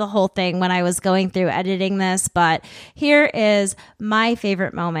listen to the whole thing when I was going through editing this. But here is my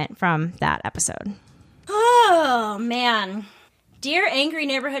favorite moment from that episode. Oh, man. Dear Angry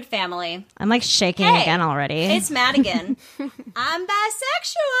Neighborhood Family. I'm like shaking again already. It's Madigan. I'm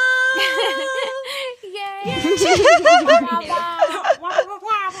bisexual. Yay.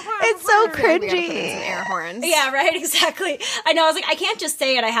 It's so cringy. Air horns. Yeah, right, exactly. I know, I was like, I can't just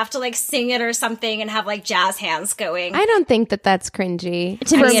say it. I have to like sing it or something and have like jazz hands going. I don't think that that's cringy.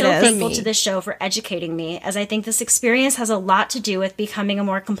 To me, I'm it so is. thankful to this show for educating me, as I think this experience has a lot to do with becoming a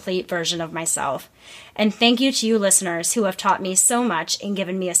more complete version of myself. And thank you to you listeners who have taught me so much and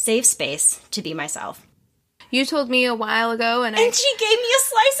given me a safe space to be myself. You told me a while ago, and she gave me a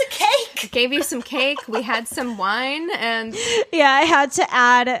slice of cake. Gave you some cake. We had some wine, and yeah, I had to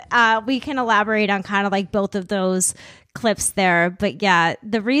add. We can elaborate on kind of like both of those clips there, but yeah,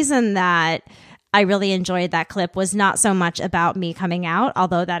 the reason that I really enjoyed that clip was not so much about me coming out,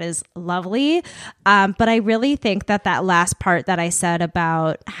 although that is lovely. But I really think that last part that I said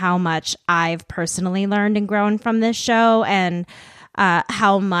about how much I've personally learned and grown from this show, and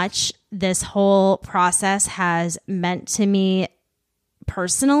how much this whole process has meant to me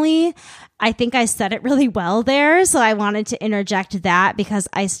personally, I think I said it really well there. So I wanted to interject that because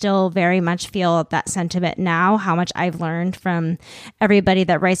I still very much feel that sentiment now, how much I've learned from everybody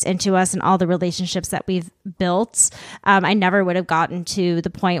that writes into us and all the relationships that we've built. I never would have gotten to the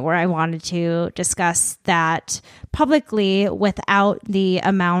point where I wanted to discuss that publicly without the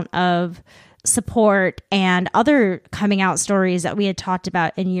amount of support and other coming out stories that we had talked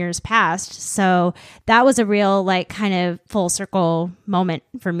about in years past. So that was a real like kind of full circle moment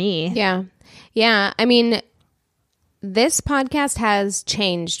for me. Yeah. Yeah. I mean, this podcast has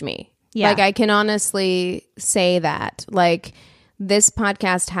changed me. Yeah. Like I can honestly say that. Like this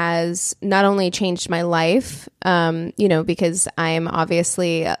podcast has not only changed my life, you know, because I'm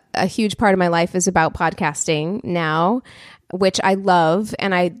obviously a huge part of my life is about podcasting now, which I love,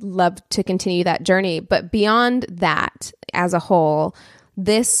 and I love to continue that journey. But beyond that, as a whole,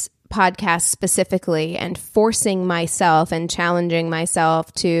 this podcast specifically, and forcing myself and challenging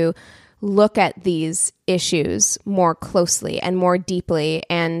myself to look at these issues more closely and more deeply,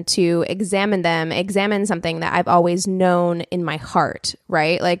 and to examine something that I've always known in my heart,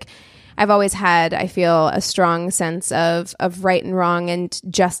 right? Like I've always had, I feel, a strong sense of right and wrong and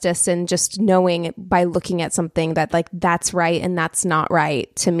justice, and just knowing by looking at something that like that's right and that's not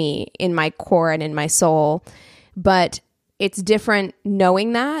right to me in my core and in my soul. But it's different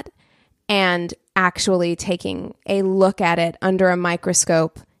knowing that and actually taking a look at it under a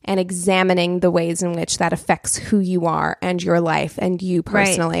microscope and examining the ways in which that affects who you are and your life and you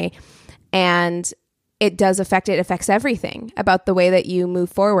personally. Right. And it affects everything about the way that you move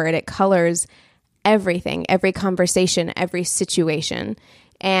forward. It colors everything, every conversation, every situation.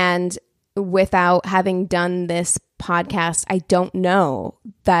 And without having done this podcast, I don't know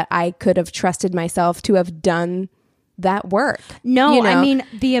that I could have trusted myself to have done that work. No, you know? I mean,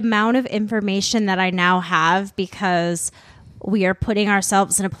 the amount of information that I now have, because we are putting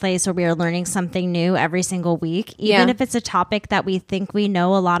ourselves in a place where we are learning something new every single week, even if it's a topic that we think we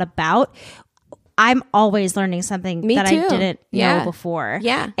know a lot about. I'm always learning something that I didn't know before.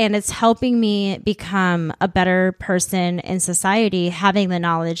 Yeah. And it's helping me become a better person in society, having the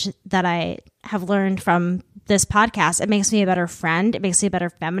knowledge that I have learned from this podcast. It makes me a better friend. It makes me a better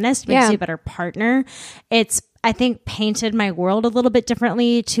feminist. It makes me a better partner. It's, I think, painted my world a little bit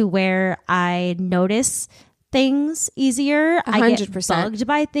differently to where I notice things easier. 100%. I get bugged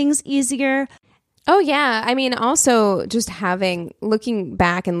by things easier. Oh, yeah. I mean, also just looking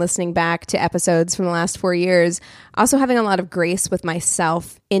back and listening back to episodes from the last 4 years, also having a lot of grace with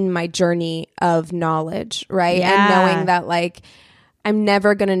myself in my journey of knowledge, right? Yeah. And knowing that like I'm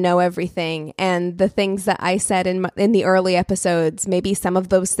never going to know everything. And the things that I said in the early episodes, maybe some of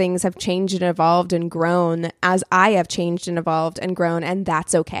those things have changed and evolved and grown as I have changed and evolved and grown. And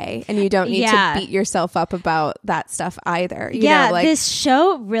that's okay. And you don't need to beat yourself up about that stuff either. You know, like, this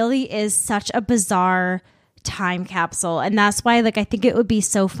show really is such a bizarre time capsule. And that's why, like, I think it would be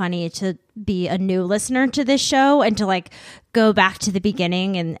so funny to be a new listener to this show and to like go back to the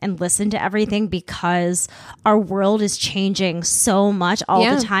beginning and listen to everything, because our world is changing so much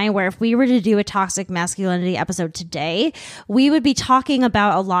all the time, where if we were to do a toxic masculinity episode today, we would be talking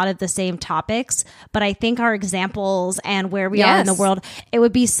about a lot of the same topics, but I think our examples and where we are in the world, it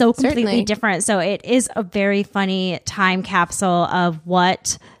would be so completely different. So it is a very funny time capsule of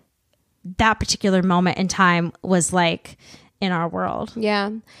what that particular moment in time was like in our world.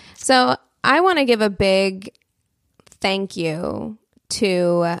 Yeah. So I want to give a big thank you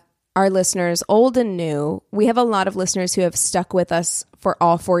to our listeners, old and new. We have a lot of listeners who have stuck with us for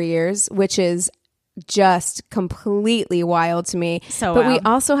all 4 years, which is just completely wild to me. But we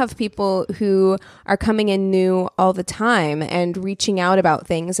also have people who are coming in new all the time and reaching out about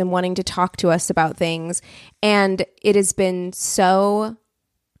things and wanting to talk to us about things. And it has been so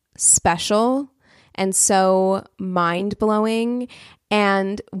special and so mind-blowing,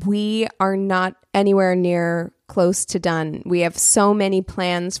 and we are not anywhere near close to done. We have so many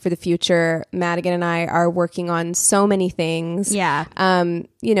plans for the future. Madigan and I are working on so many things. Yeah.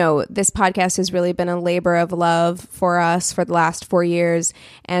 You know, this podcast has really been a labor of love for us for the last 4 years,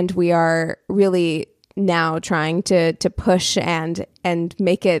 and we are really now trying to push and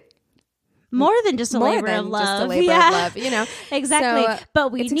make it more than just a labor of love. Just a labor of love, you know. Exactly. So,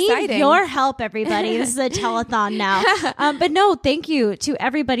 but we need your help, everybody. This is a telethon now. But no, thank you to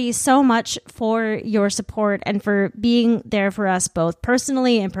everybody so much for your support and for being there for us both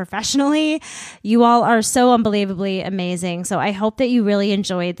personally and professionally. You all are so unbelievably amazing. So I hope that you really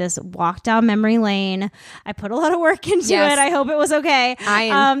enjoyed this walk down memory lane. I put a lot of work into it. I hope it was okay.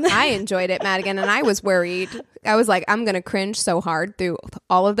 I enjoyed it, Madigan, and I was worried. I was like, I'm going to cringe so hard through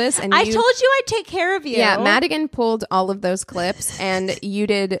all of this. And I told you I'd take care of you. Yeah, Madigan pulled all of those clips, and you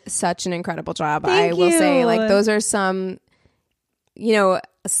did such an incredible job. I will say, like, those are some, you know,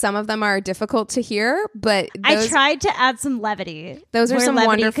 some of them are difficult to hear, but I tried to add some levity. Those are some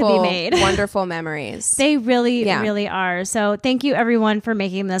wonderful memories. They really, really are. So thank you, everyone, for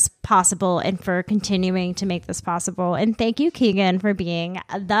making this possible and for continuing to make this possible. And thank you, Keegan, for being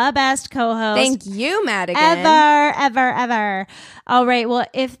the best co-host. Thank you, Madigan. Ever. All right. Well,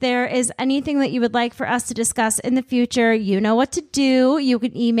 if there is anything that you would like for us to discuss in the future, you know what to do. You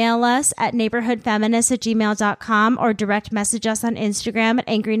can email us at neighborhoodfeminist@gmail.com or direct message us on Instagram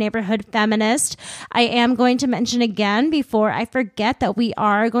at Angry Neighborhood Feminist. I am going to mention again before I forget that we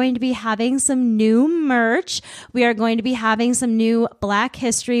are going to be having some new merch. We are going to be having some new Black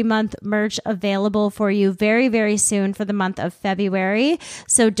History Month merch available for you very, very soon for the month of February.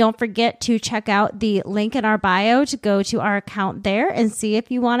 So don't forget to check out the link in our bio to go to our account there and see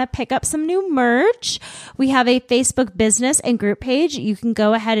if you want to pick up some new merch. We have a Facebook business and group page. You can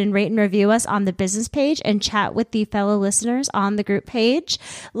go ahead and rate and review us on the business page and chat with the fellow listeners on the group page.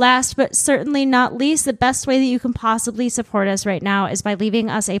 Last but certainly not least, the best way that you can possibly support us right now is by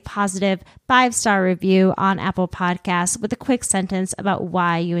leaving us a positive 5-star review on Apple Podcasts with a quick sentence about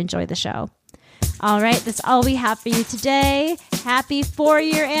why you enjoy the show. All right, that's all we have for you today. Happy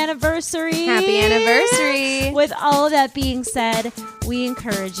 4-year anniversary. Happy anniversary. With all of that being said, we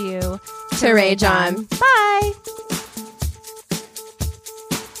encourage you to rage on. Bye.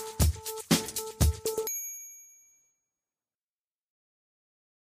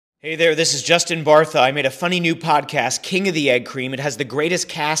 Hey there, this is Justin Bartha. I made a funny new podcast, King of the Egg Cream. It has the greatest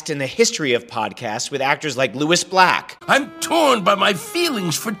cast in the history of podcasts with actors like Louis Black. I'm torn by my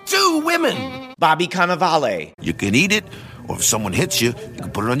feelings for 2 women. Bobby Cannavale. You can eat it, or if someone hits you, you can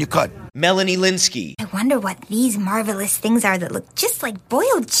put it on your cut. Melanie Linsky. I wonder what these marvelous things are that look just like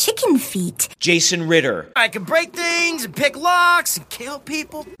boiled chicken feet. Jason Ritter. I can break things and pick locks and kill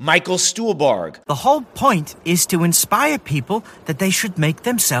people. Michael Stuhlbarg. The whole point is to inspire people that they should make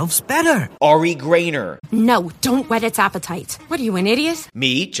themselves better. Ari Grainer. No, don't whet its appetite. What are you, an idiot?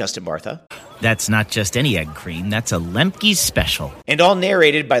 Me, Justin Bartha. That's not just any egg cream, that's a Lemke's special. And all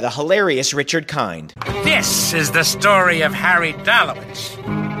narrated by the hilarious Richard Kind. This is the story of Harry Dalowitz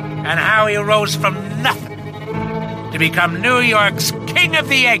and how he rose from nothing to become New York's King of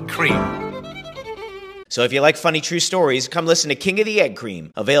the Egg Cream. So if you like funny true stories, come listen to King of the Egg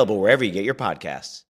Cream, available wherever you get your podcasts.